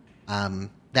now.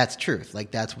 That's truth.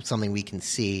 Like that's something we can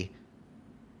see.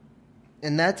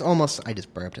 And that's almost... I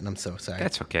just burped, and I'm so sorry.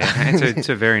 That's okay. It's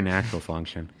a very natural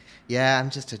function. Yeah,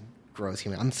 I'm just a gross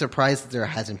human. I'm surprised there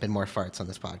hasn't been more farts on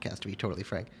this podcast, to be totally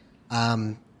frank.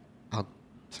 Sorry.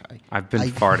 I've been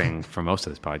farting for most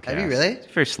of this podcast. Have you really?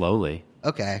 Very slowly.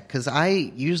 Okay, because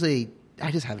I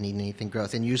just haven't eaten anything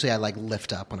gross, and usually I, like,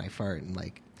 lift up when I fart, and,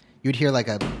 like... You'd hear like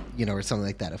a, or something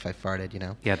like that if I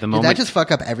farted, Yeah, the moment... Did that just fuck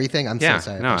up everything? I'm so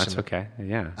sorry. No, that's okay.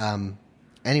 Yeah.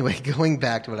 Anyway, going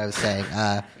back to what I was saying.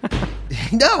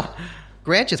 No!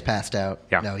 Grant just passed out.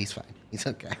 Yeah. No, he's fine. He's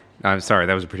okay. I'm sorry.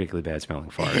 That was a particularly bad smelling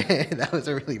fart. That was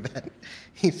a really bad...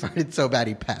 He farted so bad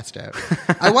he passed out.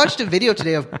 I watched a video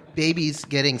today of babies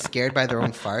getting scared by their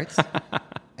own farts,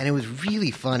 and it was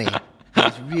really funny. It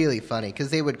was really funny, because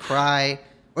they would cry,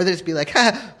 or they'd just be like,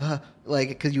 like,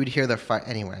 because you would hear their fart.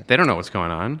 Anyway. They don't know what's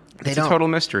going on. It's a total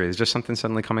mystery. It's just something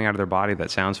suddenly coming out of their body that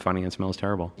sounds funny and smells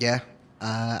terrible. Yeah.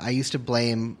 I used to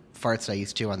blame farts I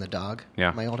used to on the dog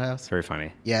Yeah. in my old house. It's very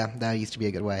funny. Yeah, that used to be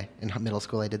a good way. In middle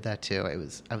school, I did that too. I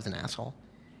was an asshole.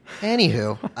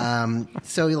 Anywho,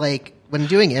 so like when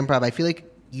doing improv, I feel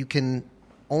like you can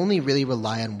only really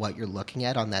rely on what you're looking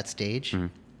at on that stage. Mm-hmm.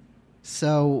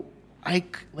 So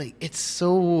it's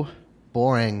so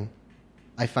boring.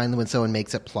 I find that when someone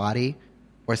makes it plotty,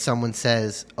 or someone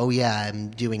says, "Oh yeah,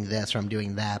 I'm doing this or I'm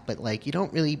doing that," but like you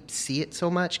don't really see it so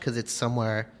much because it's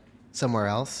somewhere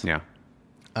else. Yeah.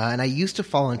 And I used to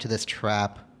fall into this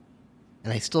trap,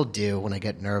 and I still do when I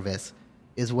get nervous,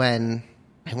 is when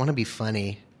I want to be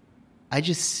funny, I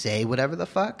just say whatever the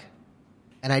fuck,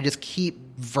 and I just keep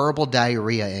verbal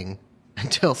diarrheaing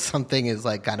until something is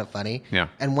like kind of funny. Yeah.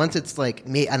 And once it's like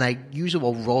me, and I usually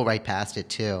will roll right past it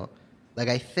too. Like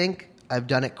I think I've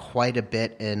done it quite a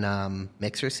bit in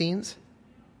mixer scenes.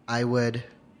 I would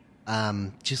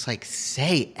just like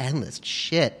say endless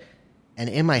shit. And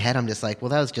in my head, I'm just like, well,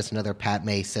 that was just another Pat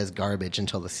May says garbage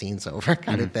until the scene's over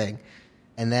kind of thing.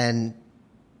 And then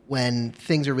when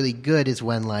things are really good is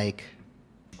when like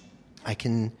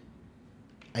we're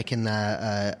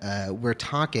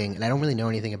talking and I don't really know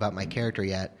anything about my character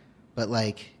yet, but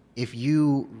like if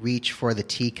you reach for the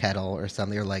tea kettle or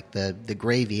something, or like the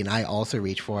gravy, and I also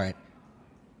reach for it,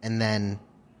 and then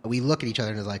we look at each other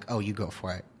and it's like, oh, you go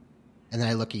for it. And then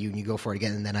I look at you and you go for it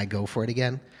again, and then I go for it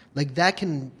again. Like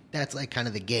that's like kind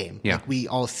of the game. Yeah. Like we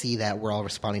all see that, we're all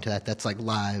responding to that. That's like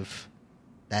live.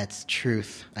 That's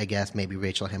truth, I guess. Maybe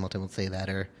Rachel Hamilton would say that,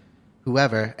 or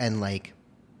whoever. And like,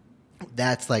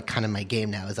 that's like kind of my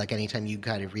game now, is like anytime you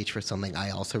kind of reach for something,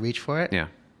 I also reach for it. Yeah.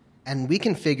 And we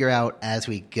can figure out as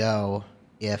we go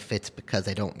if it's because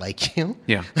I don't like you.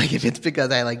 Yeah. Like if it's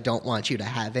because I like don't want you to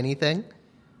have anything,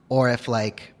 or if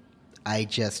like I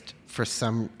just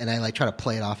and I like try to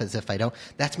play it off as if I don't.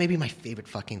 That's maybe my favorite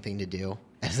fucking thing to do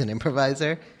as an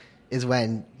improviser, is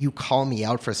when you call me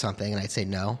out for something and I say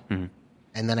no, and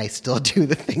then I still do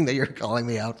the thing that you're calling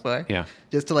me out for. Yeah.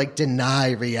 Just to like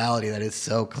deny reality that is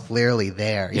so clearly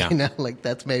there. Yeah. You know, like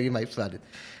that's maybe my fun.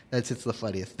 That's just the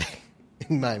funniest thing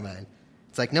in my mind.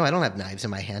 It's like, no, I don't have knives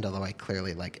in my hand, although I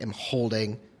clearly like am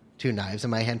holding 2 knives in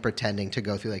my hand, pretending to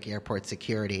go through like airport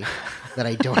security that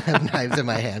I don't have knives in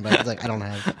my hand. But I was like, I don't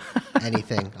have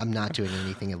anything. I'm not doing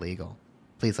anything illegal.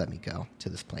 Please let me go to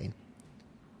this plane.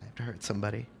 I have to hurt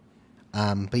somebody.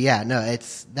 But yeah, no,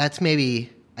 that's maybe,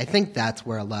 I think that's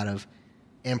where a lot of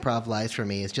improv lies for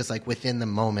me, is just like within the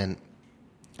moment,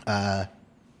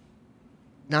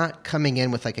 not coming in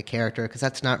with like a character, because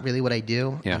that's not really what I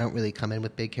do. Yeah. I don't really come in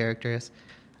with big characters.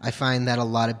 I find that a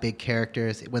lot of big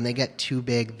characters, when they get too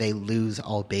big, they lose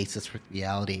all basis for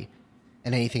reality,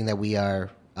 and anything that we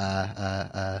are,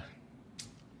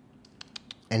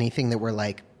 anything that we're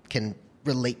like can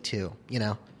relate to. You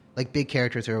know, like big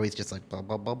characters are always just like blah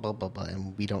blah blah blah blah blah,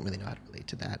 and we don't really know how to relate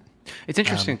to that. It's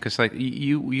interesting because like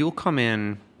you'll come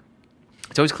in.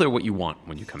 It's always clear what you want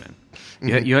when you come in.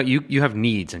 You have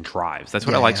needs and drives. That's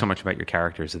what I like so much about your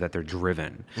characters, is that they're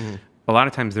driven. A lot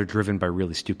of times they're driven by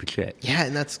really stupid shit. Yeah,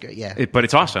 and that's great. Yeah, But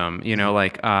it's awesome, you know.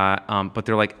 Like, but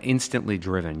they're like instantly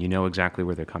driven. You know exactly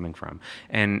where they're coming from.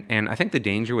 And I think the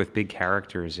danger with big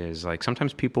characters is like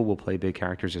sometimes people will play big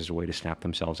characters as a way to snap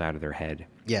themselves out of their head.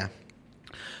 yeah.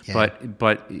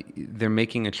 But they're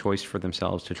making a choice for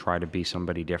themselves to try to be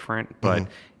somebody different, but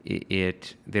they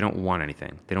don't want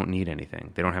anything. They don't need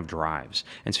anything. They don't have drives.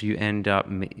 And so you end up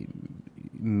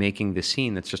making the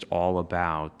scene that's just all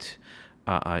about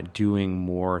doing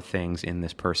more things in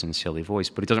this person's silly voice,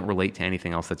 but it doesn't relate to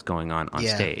anything else that's going on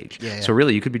stage. Yeah. So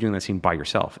really, you could be doing that scene by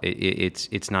yourself.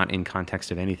 It's not in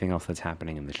context of anything else that's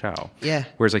happening in the show. Yeah.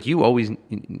 Whereas like you always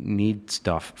need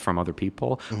stuff from other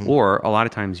people, or a lot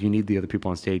of times you need the other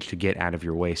people on stage to get out of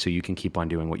your way so you can keep on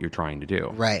doing what you're trying to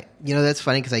do. Right. You know, that's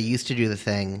funny because I used to do the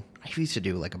thing. I used to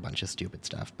do like a bunch of stupid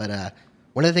stuff, but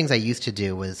one of the things I used to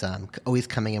do was always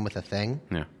coming in with a thing.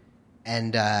 Yeah.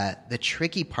 And the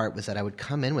tricky part was that I would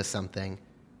come in with something,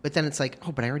 but then it's like,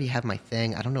 oh, but I already have my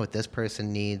thing. I don't know what this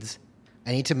person needs.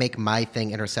 I need to make my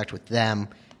thing intersect with them.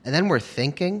 And then we're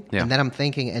thinking, and then I'm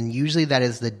thinking, and usually that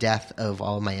is the death of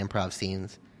all of my improv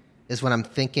scenes, is when I'm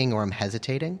thinking or I'm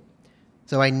hesitating.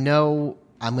 So I know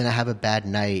I'm going to have a bad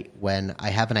night when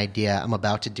I have an idea, I'm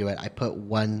about to do it, I put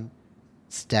one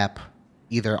step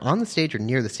either on the stage or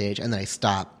near the stage, and then I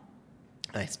stop,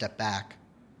 and I step back.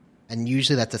 And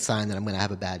usually that's a sign that I'm going to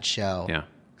have a bad show. Yeah.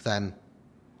 Because I'm,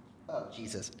 oh,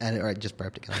 Jesus. Or I just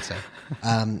burped again, I'm sorry.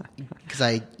 Because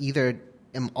I either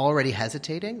am already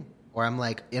hesitating, or I'm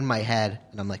like in my head,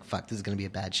 and I'm like, fuck, this is going to be a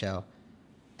bad show.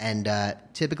 And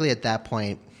typically at that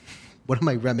point, one of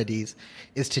my remedies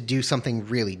is to do something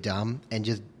really dumb and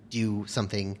just do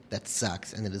something that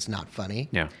sucks and that is not funny.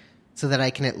 Yeah. So that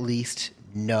I can at least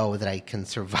know that I can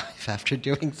survive after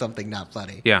doing something not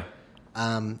funny. Yeah.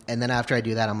 And then after I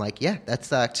do that, I'm like, yeah, that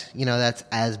sucked. You know, that's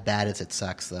as bad as it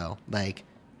sucks, though. Like,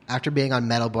 after being on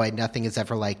Metal Boy, nothing is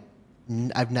ever like,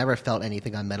 I've never felt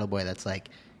anything on Metal Boy that's like,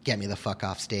 get me the fuck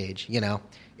off stage, you know?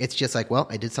 It's just like, well,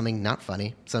 I did something not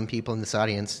funny. Some people in this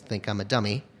audience think I'm a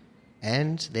dummy,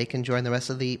 and they can join the rest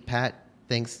of the Pat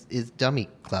Thinks is Dummy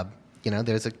Club. You know,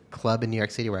 there's a club in New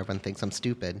York City where everyone thinks I'm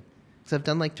stupid. So I've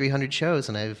done like 300 shows,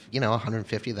 and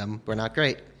 150 of them were not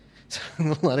great. So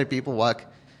a lot of people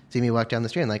see me walk down the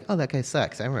street and like, oh, that guy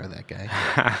sucks. I remember that guy.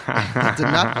 It's a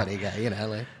not funny guy, you know.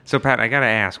 Like. So Pat, I gotta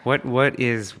ask, what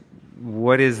is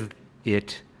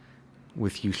it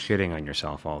with you shitting on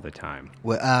yourself all the time?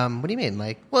 What do you mean?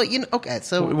 Like, well, okay,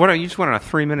 so... You just went on a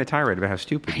 3-minute tirade about how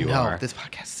stupid you are. No, this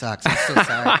podcast sucks. I'm so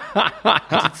sorry.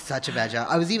 I did such a bad job.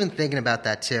 I was even thinking about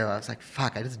that, too. I was like,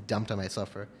 fuck, I just dumped on myself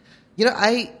for...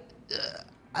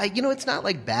 it's not,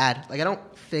 like, bad. Like, I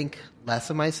don't think less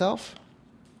of myself.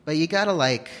 But you gotta,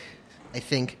 like, I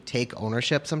think, take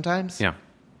ownership sometimes. Yeah.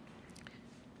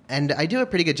 And I do a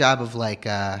pretty good job of, like,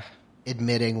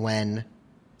 admitting when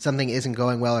something isn't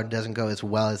going well or doesn't go as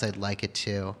well as I'd like it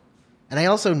to. And I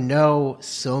also know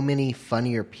so many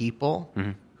funnier people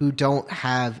who don't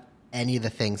have any of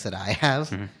the things that I have.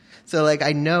 Mm-hmm. So, like,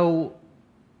 I know...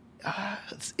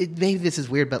 maybe this is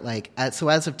weird, but, like... so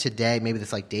as of today, maybe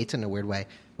this, like, dates in a weird way,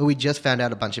 but we just found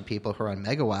out a bunch of people who are on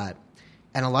Megawatt,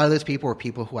 and a lot of those people were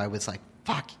people who I was like,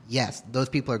 fuck, yes, those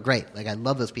people are great. Like, I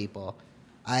love those people.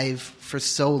 I've, for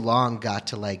so long, got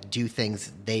to, like, do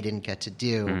things they didn't get to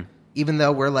do, even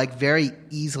though we're, like, very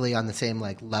easily on the same,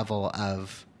 like, level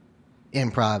of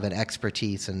improv and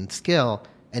expertise and skill,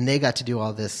 and they got to do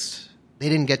all this. They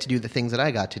didn't get to do the things that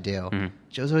I got to do.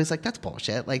 Joe's always like, that's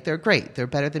bullshit. Like, they're great. They're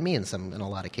better than me in a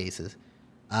lot of cases.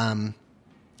 I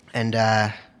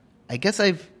guess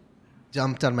I've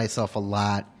dumped on myself a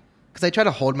lot because I try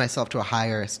to hold myself to a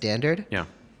higher standard. Yeah.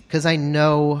 Because I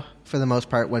know, for the most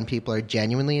part, when people are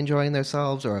genuinely enjoying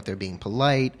themselves or if they're being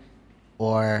polite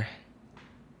or,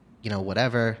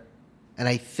 whatever. And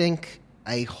I think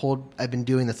I've been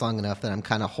doing this long enough that I'm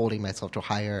kind of holding myself to a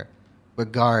higher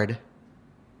regard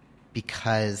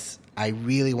because I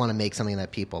really want to make something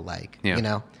that people like.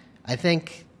 Yeah. I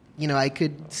think, I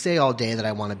could say all day that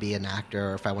I want to be an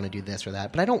actor or if I want to do this or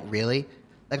that, but I don't really.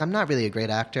 Like, I'm not really a great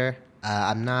actor.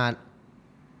 I'm not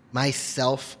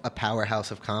myself a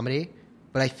powerhouse of comedy,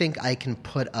 but I think I can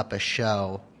put up a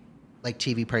show like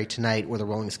TV Party Tonight or the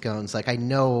Rolling Stones. Like, I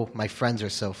know my friends are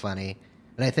so funny,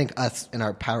 and I think us and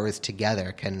our powers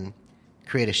together can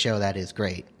create a show that is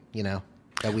great,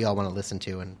 that we all want to listen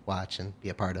to and watch and be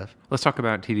a part of. Let's talk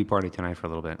about TV Party Tonight for a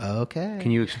little bit. Okay.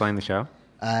 Can you explain the show?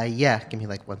 Yeah, give me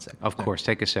like 1 second. Of course,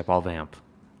 take a sip, I'll vamp.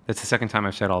 That's the second time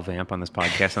I've said I'll vamp on this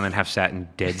podcast and then have sat in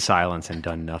dead silence and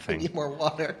done nothing. I need more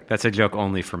water. That's a joke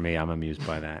only for me. I'm amused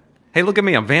by that. Hey, look at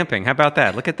me. I'm vamping. How about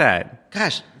that? Look at that.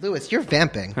 Gosh, Louis, you're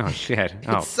vamping. Oh, shit.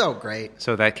 It's so great.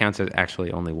 So that counts as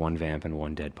actually only one vamp and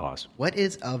one dead pause. What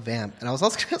is a vamp? And I was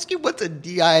also going to ask you, what's a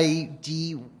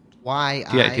DIY?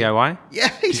 DIY?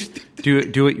 Yeah.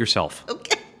 Do it yourself.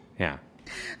 Okay. Yeah.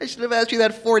 I should have asked you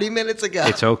that 40 minutes ago.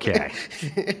 It's okay.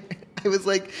 I was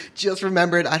like, just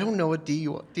remembered, I don't know what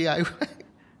DIY.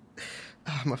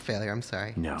 Oh, I'm a failure. I'm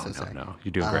sorry. No, I'm so sorry. No.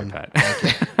 You're doing great, Pat.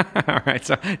 Okay. All right.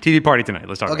 So TV Party Tonight.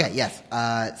 Let's talk about it. Okay, yes.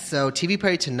 So TV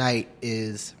Party Tonight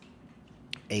is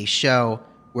a show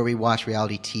where we watch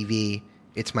reality TV.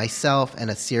 It's myself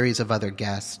and a series of other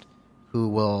guests who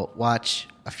will watch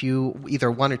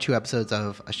either 1 or 2 episodes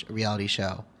of a reality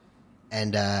show.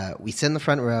 And we sit in the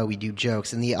front row, we do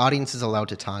jokes, and the audience is allowed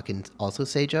to talk and also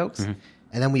say jokes. Mm-hmm.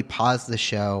 And then we pause the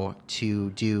show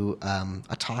to do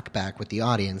a talk back with the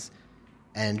audience.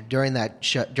 And during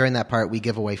that part, we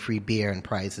give away free beer and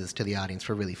prizes to the audience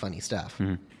for really funny stuff.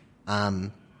 Mm-hmm.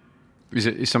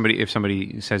 If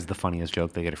somebody says the funniest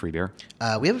joke, they get a free beer?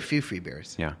 We have a few free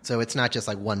beers. Yeah. So it's not just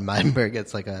like one member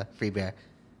gets like a free beer.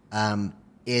 I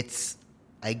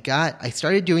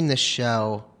started doing this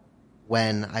show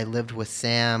when I lived with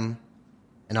Sam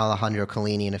and Alejandro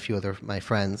Collini and a few other of my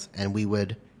friends, and we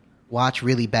would watch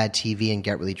really bad TV and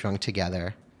get really drunk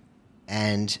together.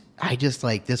 And I just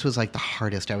this was like the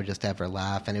hardest I would just ever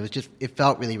laugh, and it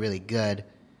felt really, really good.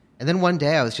 And then one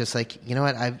day I was just like, you know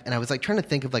what? I was like trying to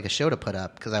think of like a show to put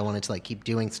up because I wanted to like keep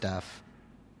doing stuff.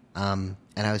 And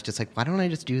I was just like, why don't I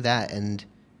just do that and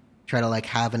try to like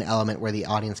have an element where the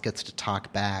audience gets to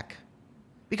talk back?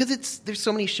 Because there's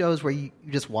so many shows where you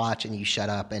just watch and you shut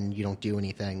up and you don't do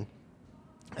anything.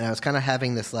 And I was kind of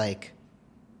having this like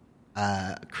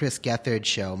Chris Gethard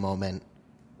show moment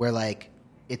where like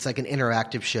it's like an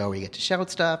interactive show where you get to shout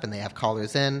stuff and they have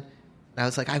callers in. And I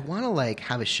was like, I want to like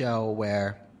have a show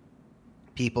where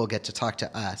people get to talk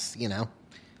to us, you know?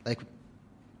 Like,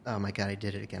 oh my God, I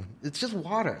did it again. It's just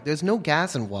water. There's no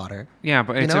gas in water. Yeah,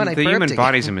 but the human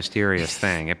body's a mysterious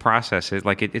thing. It processes,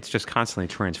 like it's just constantly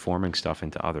transforming stuff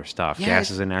into other stuff. Yeah,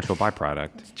 gas is a natural byproduct.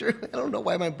 It's true. I don't know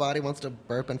why my body wants to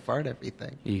burp and fart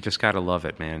everything. You just got to love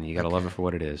it, man. You got to love it for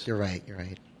what it is. You're right.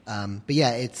 But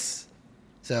yeah, it's...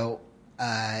 So,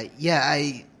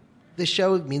 the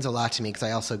show means a lot to me because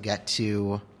I also get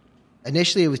to...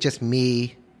 Initially, it was just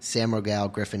me, Sam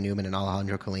Rogal, Griffin Newman, and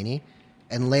Alejandro Collini.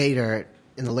 And later,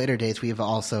 in the later days, we've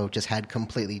also just had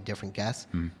completely different guests.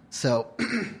 So,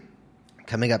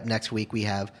 coming up next week, we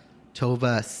have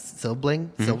Tova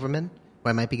Silverman, who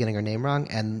I might be getting her name wrong,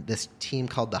 and this team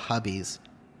called the Hubbies.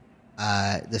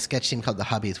 The sketch team called the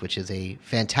Hubbies, which is a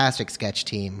fantastic sketch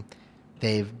team.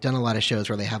 They've done a lot of shows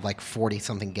where they have like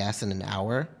 40-something guests in an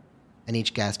hour, and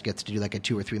each guest gets to do like a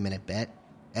 2 or 3 minute bit.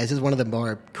 And this is one of the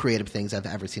more creative things I've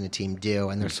ever seen a team do,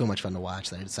 and they're so much fun to watch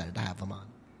that I decided to have them on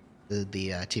the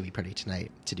TV party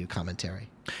tonight to do commentary.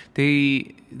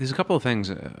 There's a couple of things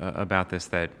about this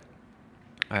that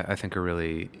I think are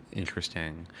really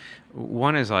interesting.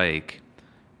 One is like,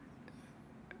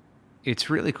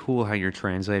 it's really cool how you're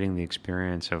translating the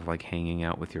experience of like hanging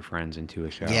out with your friends into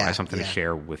a show as something to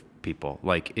share with people.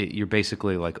 Like you're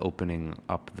basically like opening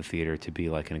up the theater to be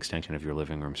like an extension of your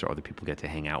living room, so other people get to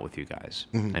hang out with you guys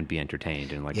and be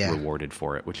entertained and like rewarded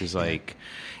for it. Which is like,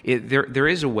 there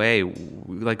is a way,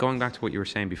 like going back to what you were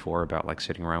saying before about like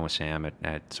sitting around with Sam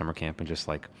at summer camp and just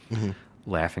like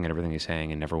laughing at everything he's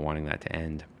saying and never wanting that to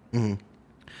end.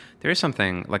 There is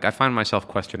something, like I find myself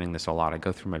questioning this a lot. I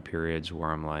go through my periods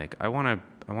where I'm like, I want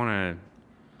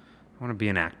to be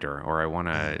an actor, or I want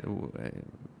to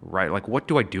write. Like, what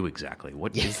do I do exactly?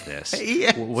 What is this?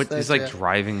 What is like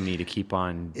driving me to keep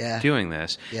on doing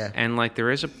this? And like,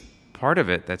 there is a part of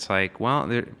it that's like, well,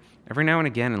 every now and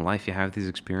again in life, you have these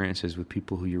experiences with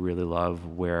people who you really love,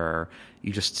 where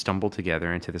you just stumble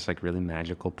together into this like really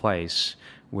magical place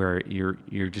where you're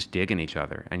just digging each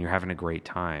other and you're having a great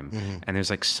time. And there's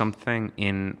like something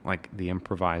in like the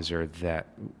improviser that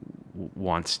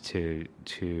wants to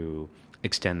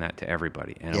extend that to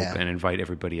everybody and invite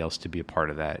everybody else to be a part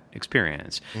of that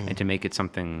experience and to make it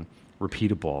something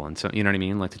repeatable. And so, you know what I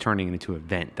mean? Like to turning it into an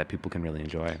event that people can really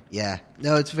enjoy. Yeah.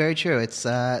 No, it's very true. It's,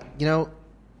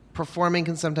 performing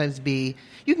can sometimes be,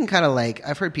 you can kind of like,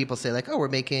 I've heard people say like, oh, we're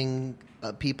making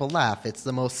people laugh. It's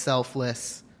the most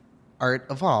selfless art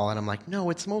of all. And I'm like, no,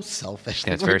 it's most selfish.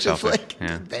 Yeah, it's very selfish.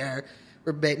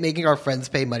 We're making our friends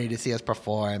pay money to see us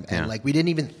perform. And like, we didn't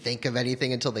even think of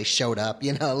anything until they showed up,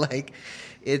 you know, like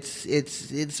it's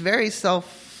very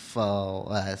selfful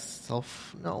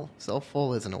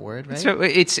isn't a word, right? So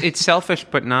it's selfish,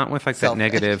 but not with like that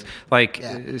negative, like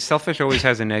selfish always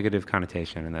has a negative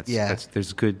connotation, and that's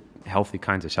there's good, healthy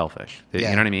kinds of selfish. You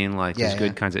know what I mean? Like there's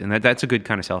good kinds of, and that's a good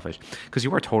kind of selfish, because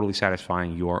you are totally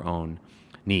satisfying your own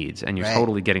needs, and you're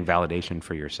totally getting validation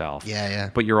for yourself.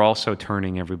 But you're also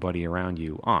turning everybody around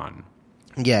you on.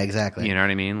 Yeah, exactly. You know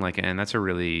what I mean? Like, and that's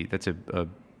a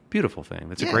beautiful thing.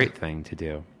 That's a great thing to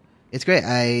do. It's great.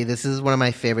 This is one of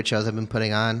my favorite shows I've been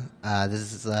putting on. I've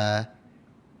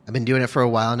been doing it for a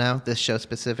while now, this show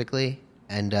specifically,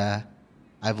 and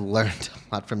I've learned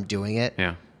a lot from doing it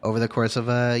over the course of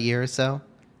a year or so,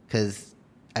 because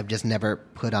I've just never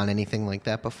put on anything like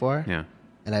that before.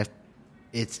 And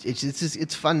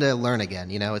it's fun to learn again,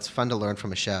 you know? It's fun to learn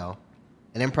from a show.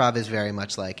 And improv is very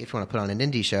much like, if you want to put on an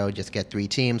indie show, just get 3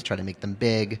 teams, try to make them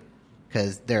big,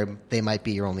 because they might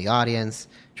be your only audience.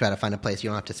 Try to find a place you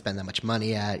don't have to spend that much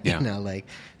money at, you know, like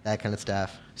that kind of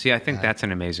stuff. See, I think that's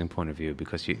an amazing point of view,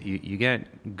 because you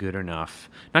get good enough,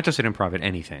 not just at improv, at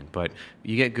anything, but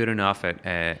you get good enough at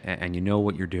and you know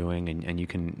what you're doing, and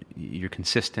you're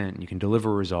consistent, you can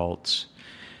deliver results,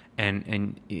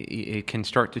 and it can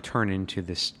start to turn into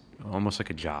this almost like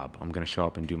a job. I'm going to show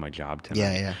up and do my job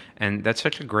tonight. And that's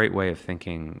such a great way of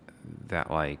thinking,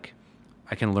 that like,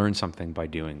 I can learn something by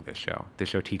doing this show. This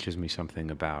show teaches me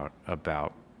something about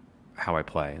how I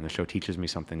play, and the show teaches me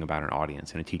something about an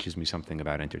audience, and it teaches me something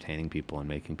about entertaining people and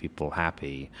making people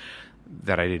happy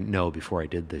that I didn't know before I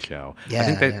did the show. I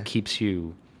think that keeps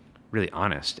you really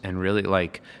honest, and really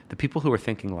like the people who are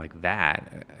thinking like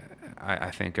that,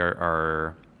 I think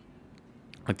are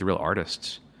like the real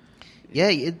artists.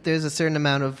 There's a certain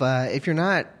amount of, if you're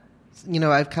not, you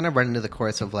know, I've kind of run into the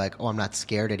course of like, oh, I'm not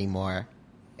scared anymore.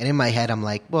 And in my head, I'm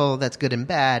like, well, that's good and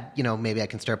bad. You know, maybe I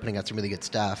can start putting out some really good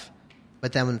stuff.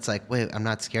 But then when it's like, wait, I'm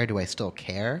not scared. Do I still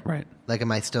care? Right. Like,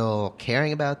 am I still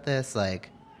caring about this? Like,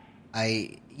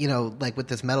 like with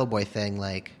this Metal Boy thing,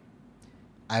 like,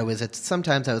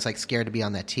 sometimes I was like scared to be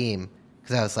on that team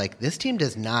because I was like, this team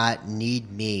does not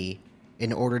need me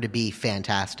in order to be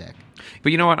fantastic.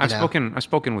 But you know what? I've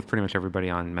spoken with pretty much everybody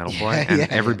on Metal Boy, and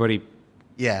everybody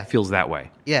feels that way.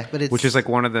 Yeah, but it's, which is like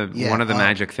one of the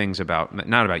magic things about,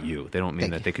 not about you. They don't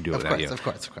mean that they could do it without you. Of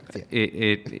course.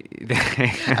 Yeah.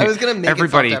 I was going to make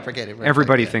everybody, it self-deprecating.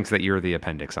 Everybody thinks that you're the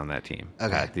appendix on that team.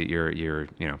 Okay. That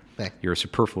you're a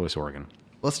superfluous organ.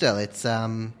 Well, still, it's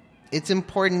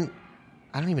important.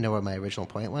 I don't even know what my original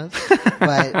point was,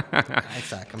 but I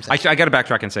suck. I'm sorry. I got to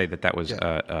backtrack and say that was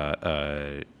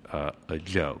a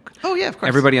joke. Oh, yeah, of course.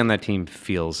 Everybody on that team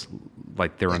feels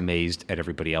like they're amazed at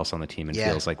everybody else on the team and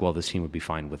feels like, well, this team would be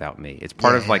fine without me. It's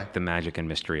part of like the magic and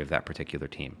mystery of that particular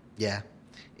team. Yeah.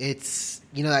 It's,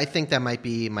 I think that might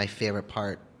be my favorite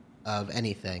part of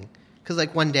anything. Because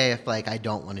like one day if like I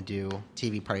don't want to do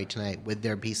TV Party Tonight, would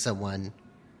there be someone,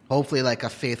 hopefully like a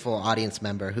faithful audience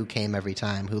member who came every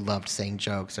time, who loved saying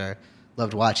jokes or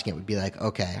loved watching it, would be like,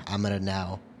 okay, I'm going to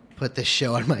now put this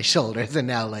show on my shoulders and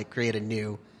now like create a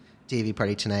new TV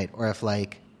Party Tonight. Or if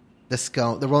like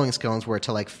the Rolling Stones were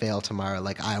to like fail tomorrow,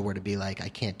 like I were to be like, I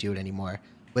can't do it anymore,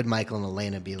 would Michael and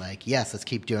Elena be like, yes, let's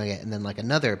keep doing it? And then like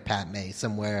another Pat May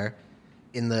somewhere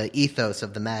in the ethos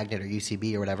of the Magnet or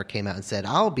UCB or whatever came out and said,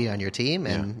 I'll be on your team.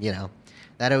 And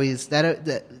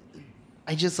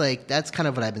I just like, that's kind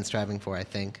of what I've been striving for, I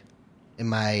think, in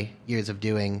my years of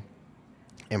doing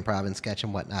improv and sketch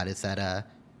and whatnot, is that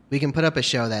we can put up a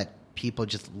show that people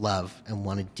just love and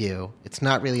want to do. It's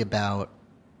not really about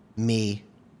me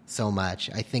so much.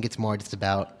 I think it's more just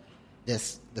about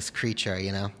this creature,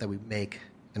 that we make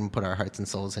and put our hearts and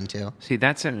souls into. See,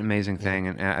 that's an amazing thing,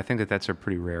 and I think that's a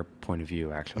pretty rare point of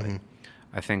view, actually. Mm-hmm.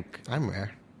 I think... I'm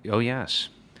rare. Oh, yes.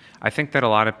 I think that a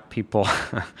lot of people...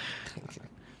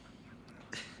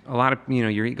 a lot of,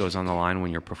 your ego's on the line when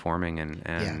you're performing,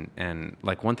 and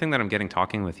like one thing that I'm getting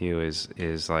talking with you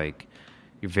is like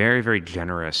you're very, very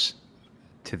generous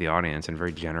to the audience and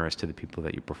very generous to the people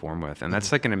that you perform with, and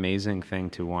that's like an amazing thing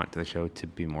to want the show to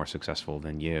be more successful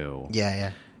than you.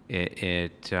 Yeah. I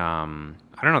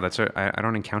don't know. I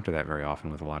don't encounter that very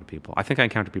often with a lot of people. I think I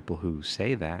encounter people who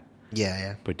say that,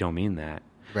 but don't mean that.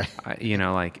 Right.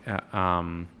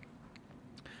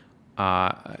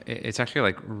 It's actually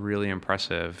like really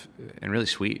impressive and really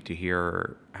sweet to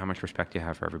hear how much respect you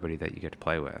have for everybody that you get to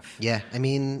play with. Yeah, I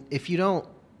mean, if you don't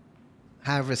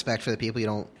have respect for the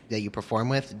people that you perform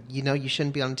with, you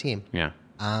shouldn't be on a team. Yeah.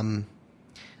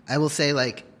 I will say,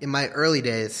 like in my early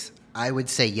days, I would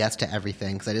say yes to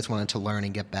everything because I just wanted to learn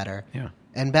and get better. Yeah.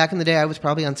 And back in the day, I was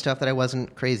probably on stuff that I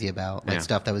wasn't crazy about, like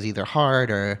stuff that was either hard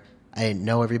or I didn't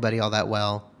know everybody all that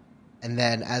well. And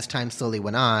then as time slowly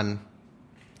went on,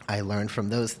 I learned from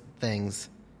those things.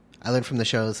 I learned from the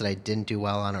shows that I didn't do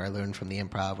well on, or I learned from the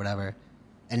improv, whatever.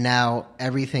 And now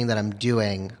everything that I'm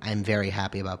doing, I'm very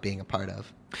happy about being a part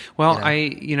of. Well,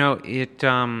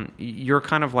 you're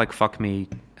kind of like fuck me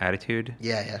attitude.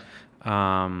 Yeah.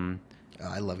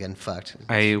 I love getting fucked.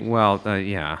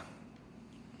 Yeah.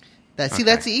 That's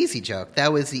the easy joke.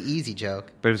 That was the easy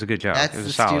joke. But it was a good joke. It was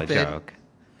a solid joke.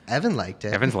 Evan liked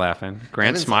it. Evan's laughing.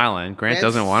 Grant's smiling. Grant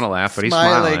doesn't want to laugh, but he's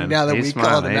smiling. Now that we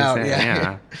called him out.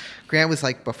 Yeah. Grant was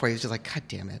like, before he was just like, God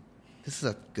damn it. This is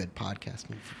a good podcast.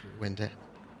 Ruined it.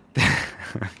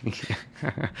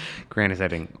 Grant is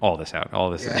editing all this out. All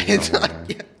this.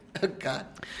 Oh, God.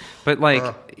 But like,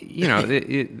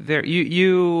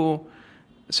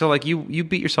 So like you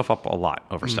beat yourself up a lot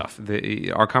over stuff.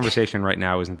 Our conversation right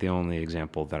now isn't the only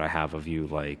example that I have of you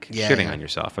like shitting on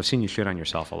yourself. I've seen you shit on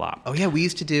yourself a lot. Oh yeah, we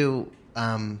used to do.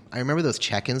 I remember those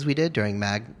check-ins we did during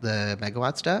the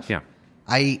Megawatt stuff. Yeah,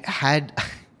 I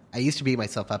used to beat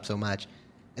myself up so much,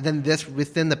 and then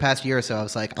within the past year or so, I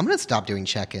was like, I'm gonna stop doing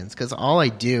check-ins because all I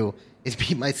do is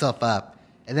beat myself up,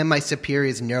 and then my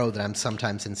superiors know that I'm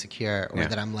sometimes insecure or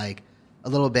that I'm like a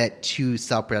little bit too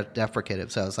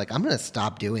self-deprecative. So I was like, I'm going to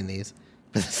stop doing these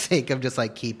for the sake of just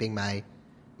like keeping my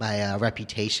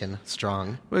reputation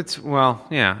strong. You have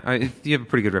a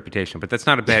pretty good reputation, but that's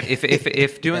not a bad.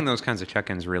 If doing those kinds of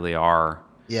check-ins really are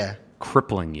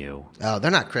crippling you. Oh, they're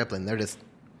not crippling. They're just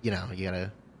you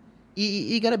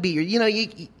gotta beat your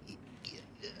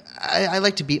I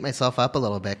like to beat myself up a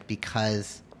little bit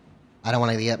because I don't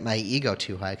want to get my ego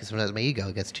too high, because sometimes my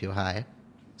ego gets too high,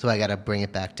 so I got to bring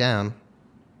it back down.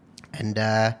 And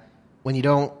I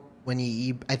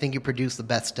think you produce the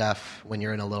best stuff when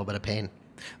you're in a little bit of pain.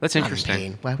 That's interesting.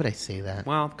 Pain. Why would I say that?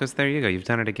 Well, because there you go. You've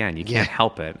done it again. You can't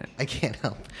help it. I can't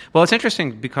help it. Well, it's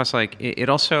interesting because like it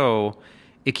also,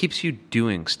 it keeps you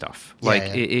doing stuff.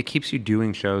 It keeps you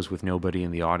doing shows with nobody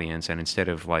in the audience, and instead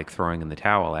of like throwing in the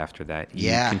towel after that,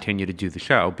 you continue to do the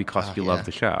show because you love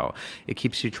the show. It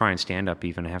keeps you trying stand up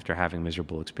even after having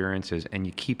miserable experiences, and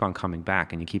you keep on coming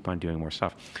back and you keep on doing more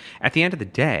stuff. At the end of the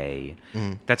day,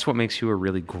 that's what makes you a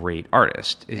really great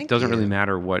artist. It doesn't really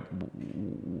matter what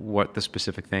the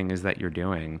specific thing is that you're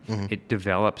doing. It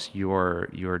develops your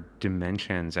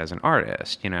dimensions as an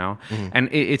artist, you know? And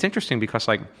it's interesting because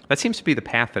like that seems to be the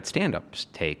path that stand-ups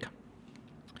take.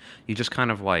 You just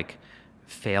kind of like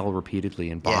fail repeatedly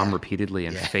and bomb repeatedly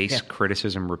and face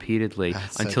criticism repeatedly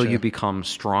until you become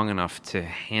strong enough to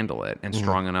handle it and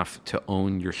strong enough to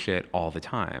own your shit all the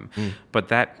time. But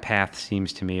that path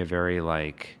seems to me a very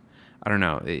like, I don't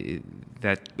know,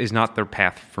 that is not the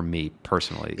path for me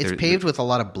personally. It's paved with a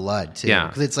lot of blood too. Yeah.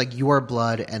 Because it's like your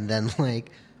blood and then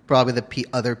like probably the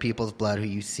other people's blood who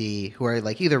you see who are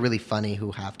like either really funny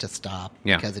who have to stop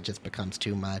because it just becomes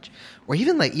too much. Or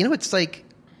even like, you know, it's like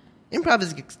improv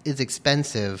is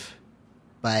expensive,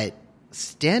 but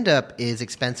stand-up is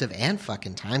expensive and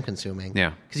fucking time-consuming.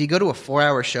 Yeah. Because you go to a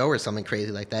 4-hour show or something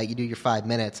crazy like that, you do your 5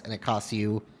 minutes, and it costs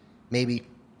you maybe,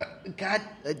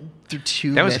 through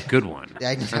 2 minutes. That was a good one.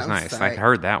 That was nice. Sorry. I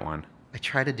heard that one. I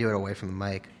try to do it away from the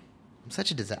mic. I'm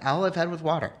such a disaster. All I've had with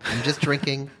water. I'm just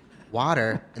drinking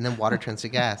water, and then water turns to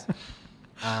gas.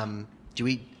 Are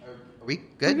we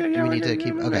good? Yeah, do we need to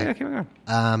keep... Okay. Yeah, keep going.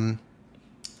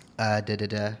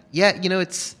 Yeah, you know,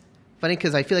 it's funny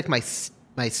because I feel like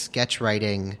my sketch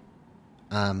writing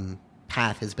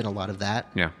path has been a lot of that.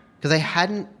 Yeah. Because I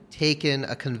hadn't taken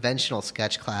a conventional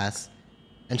sketch class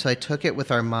until I took it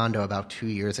with Armando about 2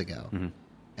 years ago.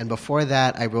 And before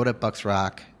that, I wrote at Bucks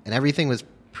Rock, and everything was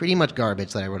pretty much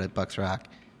garbage that I wrote at Bucks Rock.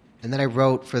 And then I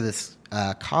wrote for this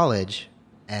college,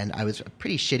 and I was a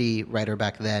pretty shitty writer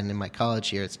back then in my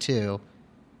college years too.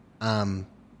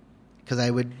 Because I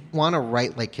would want to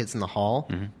write like Kids in the Hall.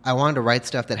 I wanted to write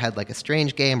stuff that had like a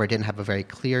strange game or didn't have a very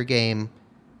clear game,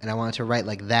 and I wanted to write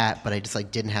like that, but I just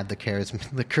like didn't have the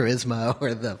charisma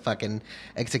or the fucking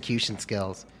execution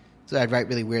skills. So I'd write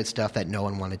really weird stuff that no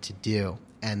one wanted to do,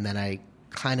 and then I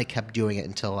kind of kept doing it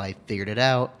until I figured it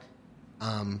out.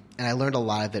 And I learned a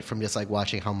lot of it from just like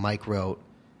watching how Mike wrote,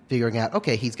 figuring out,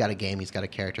 okay, he's got a game, he's got a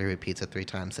character, he repeats it 3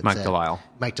 times. That's Mike Delisle.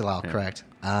 Mike Delisle, yeah. Correct.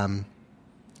 And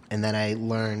then I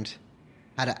learned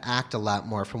how to act a lot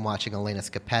more from watching Elena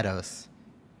Scapetos,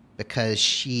 because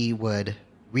she would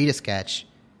read a sketch,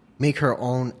 make her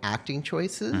own acting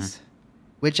choices,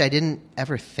 which I didn't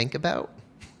ever think about,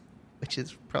 which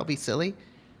is probably silly.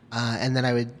 And then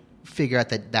I would figure out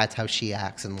that that's how she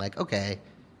acts, and like, okay,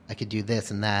 I could do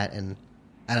this and that, and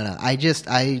I don't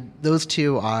know. Those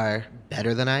two are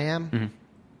better than I am,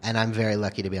 and I'm very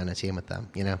lucky to be on a team with them.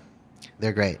 You know,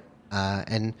 they're great.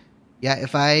 And yeah,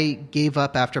 if I gave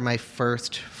up after my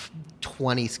first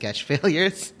 20 sketch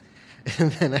failures,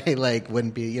 then I like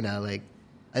wouldn't be, you know, like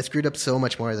I screwed up so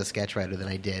much more as a sketch writer than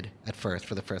I did at first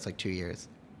for the first like 2 years.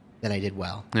 Then I did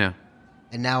well. Yeah.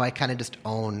 And now I kind of just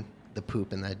own the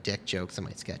poop and the dick jokes in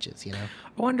my sketches, you know?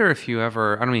 I wonder if you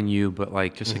ever, I don't mean you, but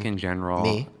like just like in general.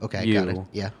 Me? Okay, you, got it.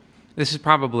 Yeah. This is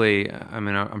probably, I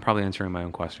mean, I'm probably answering my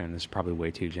own question. This is probably way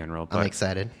too general. But I'm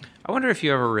excited. I wonder if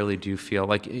you ever really do feel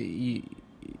like you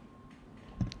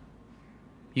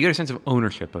get a sense of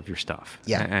ownership of your stuff.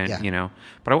 Yeah. And, yeah. You know,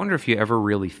 but I wonder if you ever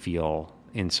really feel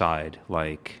inside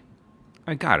like,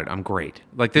 I got it, I'm great.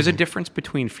 Like there's a difference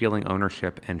between feeling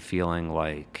ownership and feeling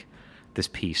like this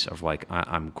piece of like,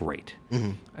 I'm great.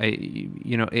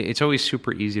 You know, it's always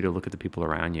super easy to look at the people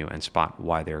around you and spot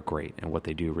why they're great and what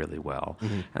they do really well.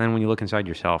 And then when you look inside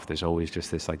yourself, there's always just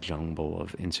this like jumble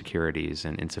of insecurities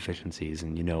and insufficiencies,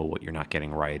 and you know what you're not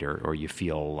getting right, or you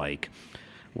feel like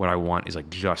what I want is like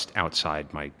just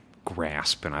outside my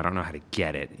grasp and I don't know how to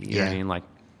get it. You know what I mean? Like,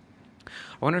 I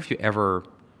wonder if you ever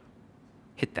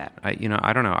hit that. I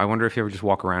don't know. I wonder if you ever just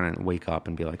walk around and wake up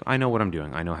and be like, I know what I'm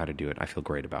doing. I know how to do it. I feel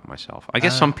great about myself. I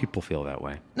guess some people feel that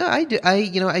way. No, I do.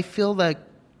 I feel like,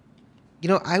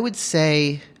 I would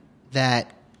say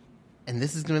that, and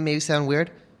this is going to maybe sound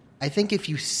weird, I think if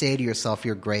you say to yourself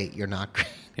you're great, you're not great.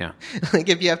 Yeah. Like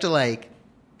if you have to like,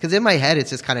 because in my head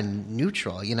it's just kind of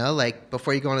neutral, like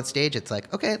before you go on a stage, it's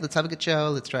like, okay, let's have a good show.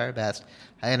 Let's try our best.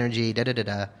 High energy,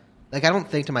 da-da-da-da. Like I don't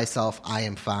think to myself, I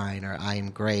am fine or I am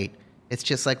great. It's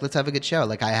just like, let's have a good show.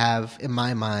 Like I have, in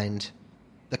my mind,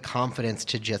 the confidence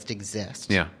to just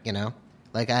exist. Yeah.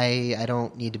 Like I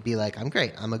don't need to be like, I'm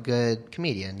great. I'm a good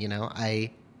comedian.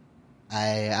 I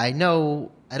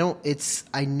know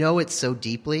it's so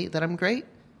deeply that I'm great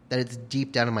that it's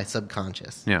deep down in my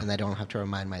subconscious. Yeah. And I don't have to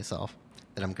remind myself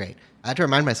that I'm great. I have to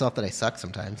remind myself that I suck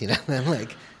sometimes, and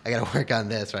like I got to work on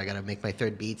this, or I got to make my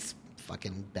third beats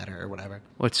fucking better or whatever.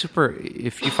 Well, it's super.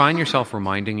 If you find yourself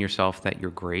reminding yourself that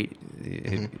you're great,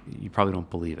 you probably don't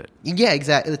believe it. Yeah,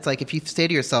 exactly. It's like if you say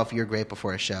to yourself you're great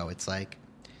before a show, it's like,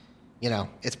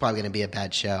 it's probably going to be a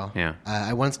bad show. Yeah.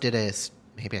 I once did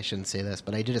maybe I shouldn't say this,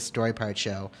 but I did a story part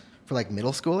show for like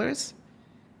middle schoolers,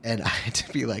 and I had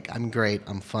to be like, I'm great,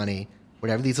 I'm funny.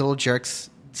 Whatever these little jerks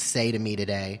say to me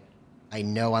today, I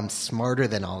know I'm smarter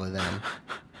than all of them.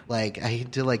 Like, I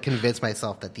had to like convince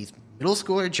myself that these middle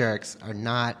schooler jerks are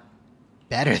not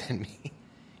better than me.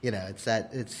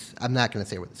 I'm not going to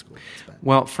say where the school is. But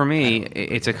well, for me,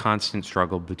 it's a constant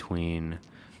struggle between,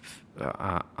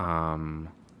 like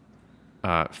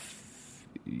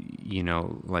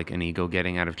an ego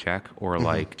getting out of check or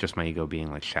like just my ego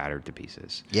being like shattered to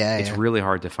pieces. Yeah, it's really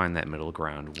hard to find that middle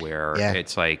ground where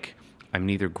it's like, I'm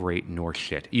neither great nor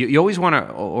shit. You always want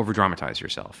to over dramatize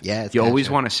yourself. Yeah, you always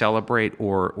want to celebrate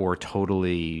or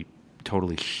totally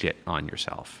shit on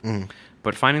yourself.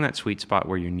 But finding that sweet spot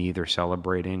where you're neither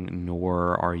celebrating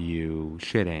nor are you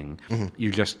shitting,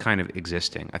 you're just kind of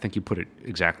existing. I think you put it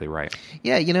exactly right.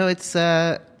 Yeah, it's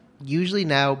usually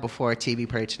now before a TV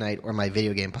Party Tonight or my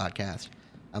video game podcast,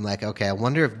 I'm like, okay, I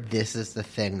wonder if this is the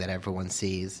thing that everyone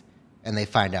sees. And they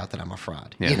find out that I'm a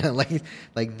fraud. Yeah.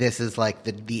 Like this is like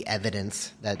the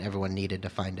evidence that everyone needed to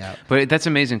find out. But that's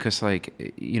amazing because, like,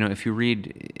 if you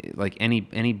read like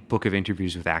any book of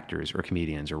interviews with actors or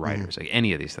comedians or writers, like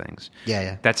any of these things,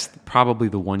 that's probably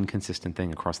the one consistent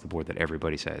thing across the board that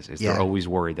everybody says is they're always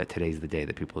worried that today's the day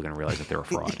that people are going to realize that they're a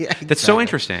fraud. Exactly. That's so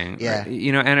interesting. Yeah.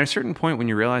 And at a certain point when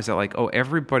you realize that, like, oh,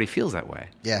 everybody feels that way.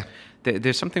 Yeah.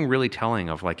 There's something really telling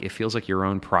of like, it feels like your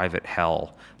own private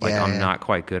hell. Like I'm not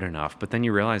quite good enough. But then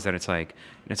you realize that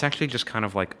it's actually just kind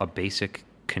of like a basic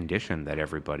condition that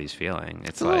everybody's feeling.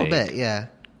 It's a like, little bit, yeah.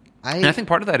 And I think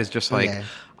part of that is just like,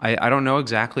 I don't know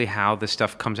exactly how this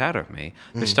stuff comes out of me.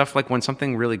 The stuff like when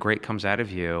something really great comes out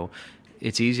of you,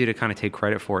 it's easy to kind of take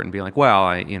credit for it and be like, well,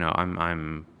 I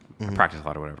practice a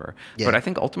lot or whatever. Yeah. But I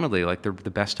think ultimately, like the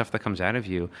best stuff that comes out of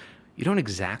you, you don't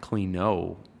exactly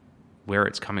know where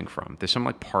it's coming from. There's some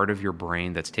like part of your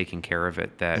brain that's taking care of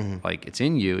it that like it's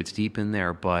in you, it's deep in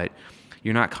there, but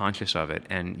you're not conscious of it,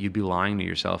 and you'd be lying to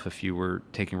yourself if you were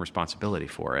taking responsibility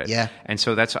for it. Yeah. And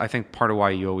so that's, I think, part of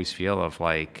why you always feel of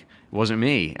like, it wasn't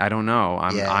me. I don't know.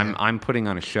 I'm putting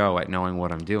on a show at knowing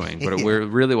what I'm doing, but it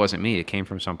really wasn't me. It came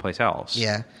from someplace else.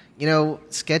 Yeah.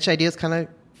 Sketch ideas kind of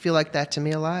feel like that to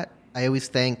me a lot. I always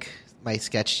thank my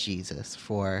sketch Jesus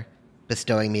for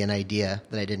bestowing me an idea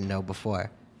that I didn't know before.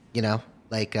 So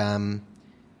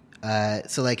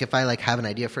like if I like have an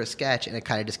idea for a sketch and it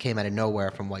kind of just came out of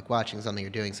nowhere from like watching something or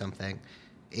doing something,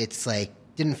 it's like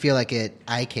didn't feel like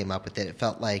I came up with it. It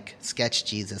felt like sketch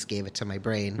Jesus gave it to my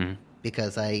brain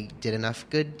because I did enough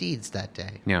good deeds that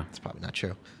day. Yeah, it's probably not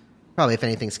true. Probably, if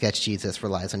anything, sketch Jesus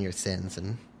relies on your sins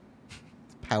and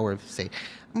power of Satan.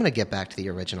 I'm gonna get back to the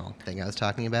original thing I was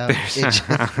talking about.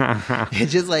 It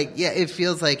just like it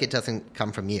feels like it doesn't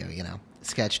come from you.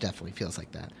 Sketch definitely feels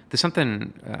like that. There's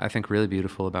something I think really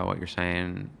beautiful about what you're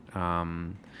saying.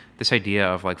 This idea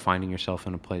of like finding yourself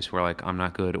in a place where like I'm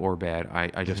not good or bad,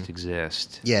 I just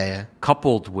exist. Yeah.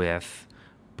 Coupled with,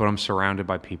 but I'm surrounded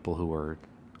by people who are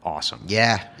awesome.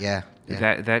 Yeah.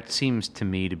 That seems to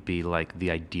me to be like the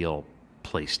ideal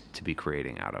place to be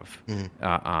creating out of.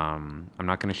 I'm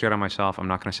not going to shit on myself. I'm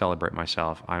not going to celebrate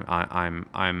myself.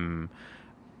 I'm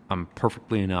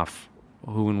perfectly enough.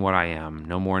 Who and what I am,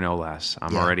 no more, no less.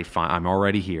 I'm already fine. I'm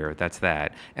already here. That's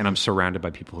that. And I'm surrounded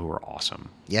by people who are awesome.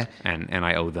 Yeah. And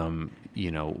I owe them,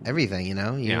 everything,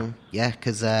 Yeah,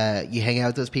 because you hang out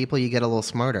with those people, you get a little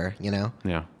smarter, Yeah.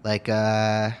 Like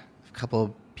a couple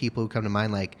of people who come to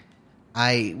mind, like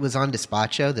I was on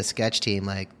Despacho, the sketch team,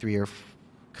 like 3 or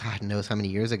God knows how many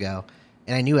years ago.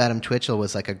 And I knew Adam Twitchell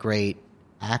was like a great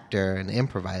actor and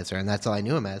improviser, and that's all I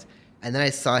knew him as. And then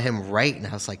I saw him write, and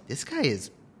I was like, this guy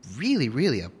is really,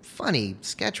 really a funny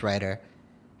sketch writer.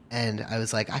 And I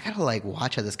was like, I gotta like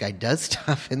watch how this guy does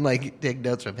stuff and like take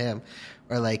notes from him.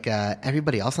 Or like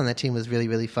everybody else on that team was really,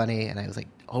 really funny, and I was like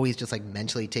always just like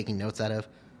mentally taking notes out of.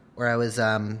 Or I was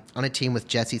on a team with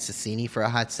Jesse Cicini for a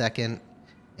hot second,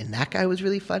 and that guy was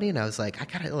really funny, and I was like, I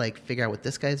gotta like figure out what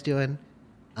this guy's doing.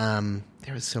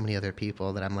 There was so many other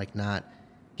people that I'm like not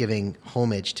giving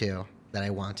homage to that I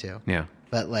want to. Yeah.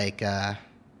 But like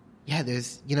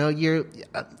there's you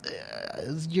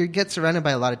get surrounded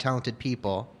by a lot of talented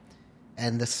people,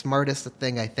 and the smartest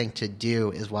thing I think to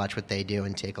do is watch what they do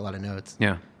and take a lot of notes.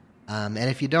 Yeah. And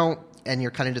if you don't, and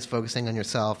you're kind of just focusing on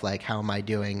yourself, like how am I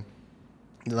doing?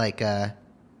 Like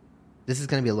this is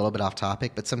going to be a little bit off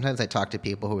topic, but sometimes I talk to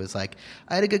people who is like,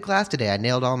 I had a good class today. I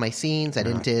nailed all my scenes. I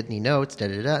didn't take any notes,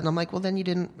 da-da-da. And I'm like, well, then you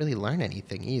didn't really learn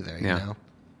anything either, you know?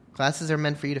 Classes are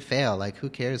meant for you to fail. Like, who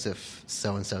cares if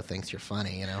so-and-so thinks you're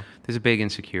funny, you know? There's a big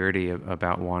insecurity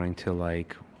about wanting to,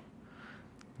 like,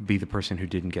 be the person who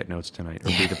didn't get notes tonight or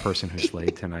be the person who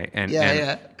slayed tonight. And,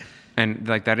 and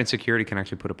like, that insecurity can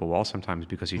actually put up a wall sometimes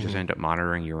because you just end up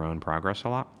monitoring your own progress a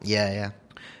lot. Yeah.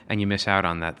 And you miss out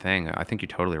on that thing. I think you're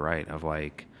totally right of,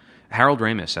 like, Harold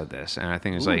Ramis said this, and I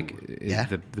think it's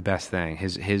the best thing.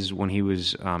 His when he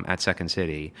was at Second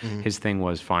City, his thing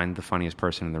was find the funniest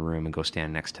person in the room and go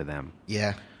stand next to them.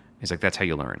 Yeah. It's like, that's how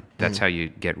you learn. That's how you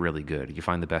get really good. You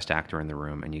find the best actor in the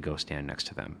room and you go stand next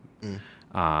to them.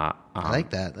 I like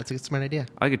that. That's a smart idea.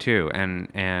 I like it too.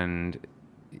 And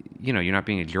you know, you're not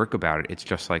being a jerk about it. It's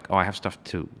just like, oh, I have stuff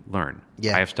to learn.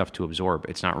 Yeah. I have stuff to absorb.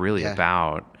 It's not really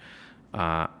about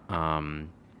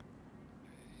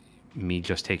me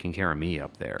just taking care of me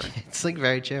up there. It's like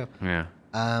very true. Yeah.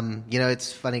 You know,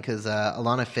 it's funny because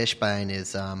Alana Fishbein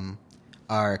is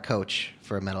our coach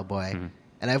for Metal Boy.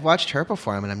 And I've watched her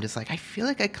perform, and I'm just like, I feel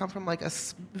like I come from like a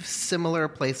similar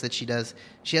place that she does.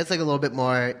 She has like a little bit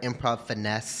more improv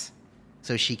finesse,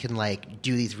 so she can like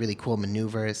do these really cool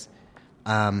maneuvers.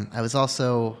 I was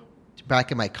also,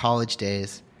 back in my college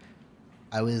days,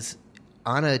 I was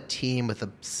on a team with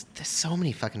there's so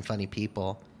many fucking funny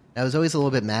people. I was always a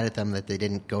little bit mad at them that they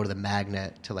didn't go to the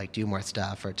Magnet to like do more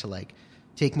stuff or to like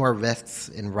take more risks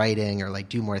in writing or like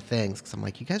do more things. Because I'm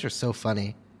like, you guys are so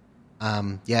funny.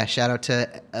 Shout out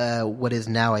to what is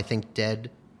now, I think, Dead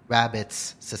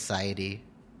Rabbits Society,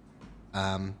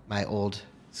 my old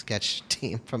sketch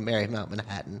team from Marymount,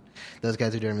 Manhattan. Those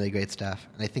guys are doing really great stuff.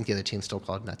 And I think the other team's still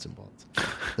called Nuts and Bolts.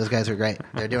 Those guys are great.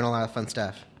 They're doing a lot of fun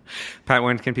stuff. Pat,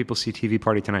 when can people see TV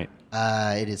Party Tonight?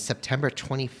 It is September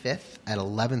 25th at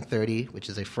 11:30, which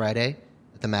is a Friday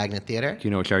at the Magnet Theater. Do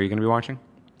you know what show you're going to be watching?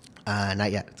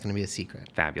 Not yet. It's going to be a secret.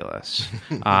 Fabulous.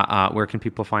 Where can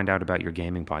people find out about your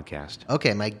gaming podcast?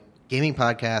 Okay, my gaming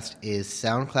podcast is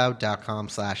soundcloud.com/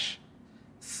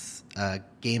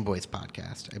 Game Boys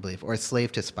Podcast, I believe, or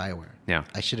Slave to Spyware. Yeah.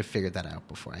 I should have figured that out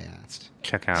before I asked.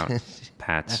 Check out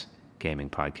Pat's gaming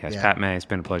podcast. Yeah. Pat May, it's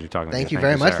been a pleasure talking to you. Thank you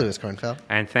very much, sir. Louis Kornfeld.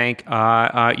 And thank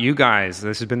you guys.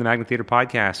 This has been the Magnet Theater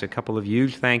Podcast. A couple of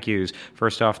huge thank yous.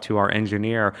 First off, to our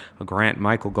engineer, Grant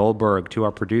Michael Goldberg, to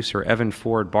our producer, Evan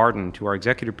Ford Barden, to our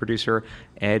executive producer,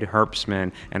 Ed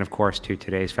Herpsman, and of course, to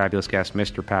today's fabulous guest,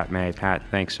 Mr. Pat May. Pat,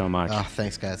 thanks so much. Oh,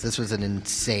 thanks, guys. This was an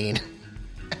insane...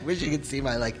 I wish you could see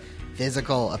my,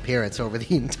 physical appearance over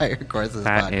the entire course of this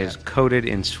podcast. Pat is coated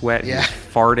in sweat. Yeah. He's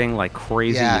farting like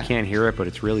crazy. Yeah. You can't hear it, but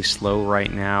it's really slow right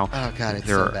now. Oh, God, it's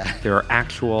so bad. There are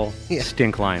actual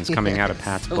stink lines coming out of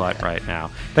Pat's so butt bad. right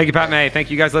now. Thank you, Pat May.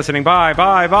 Thank you guys listening. Bye,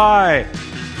 bye, bye.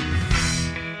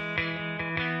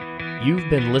 You've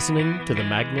been listening to the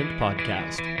Magnet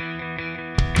Podcast.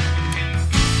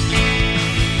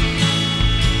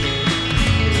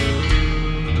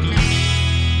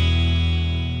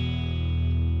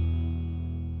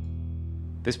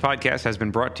 This podcast has been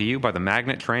brought to you by the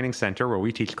Magnet Training Center, where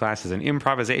we teach classes in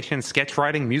improvisation, sketch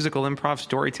writing, musical improv,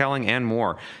 storytelling, and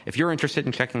more. If you're interested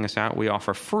in checking us out, we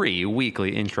offer free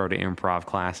weekly intro to improv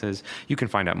classes. You can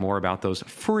find out more about those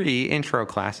free intro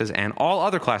classes and all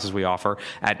other classes we offer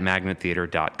at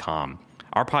magnettheater.com.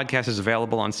 Our podcast is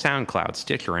available on SoundCloud,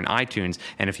 Stitcher, and iTunes.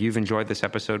 And if you've enjoyed this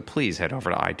episode, please head over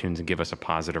to iTunes and give us a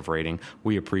positive rating.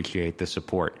 We appreciate the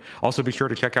support. Also, be sure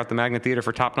to check out the Magnet Theater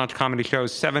for top-notch comedy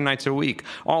shows 7 nights a week.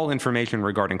 All information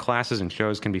regarding classes and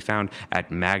shows can be found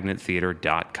at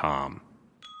magnettheater.com.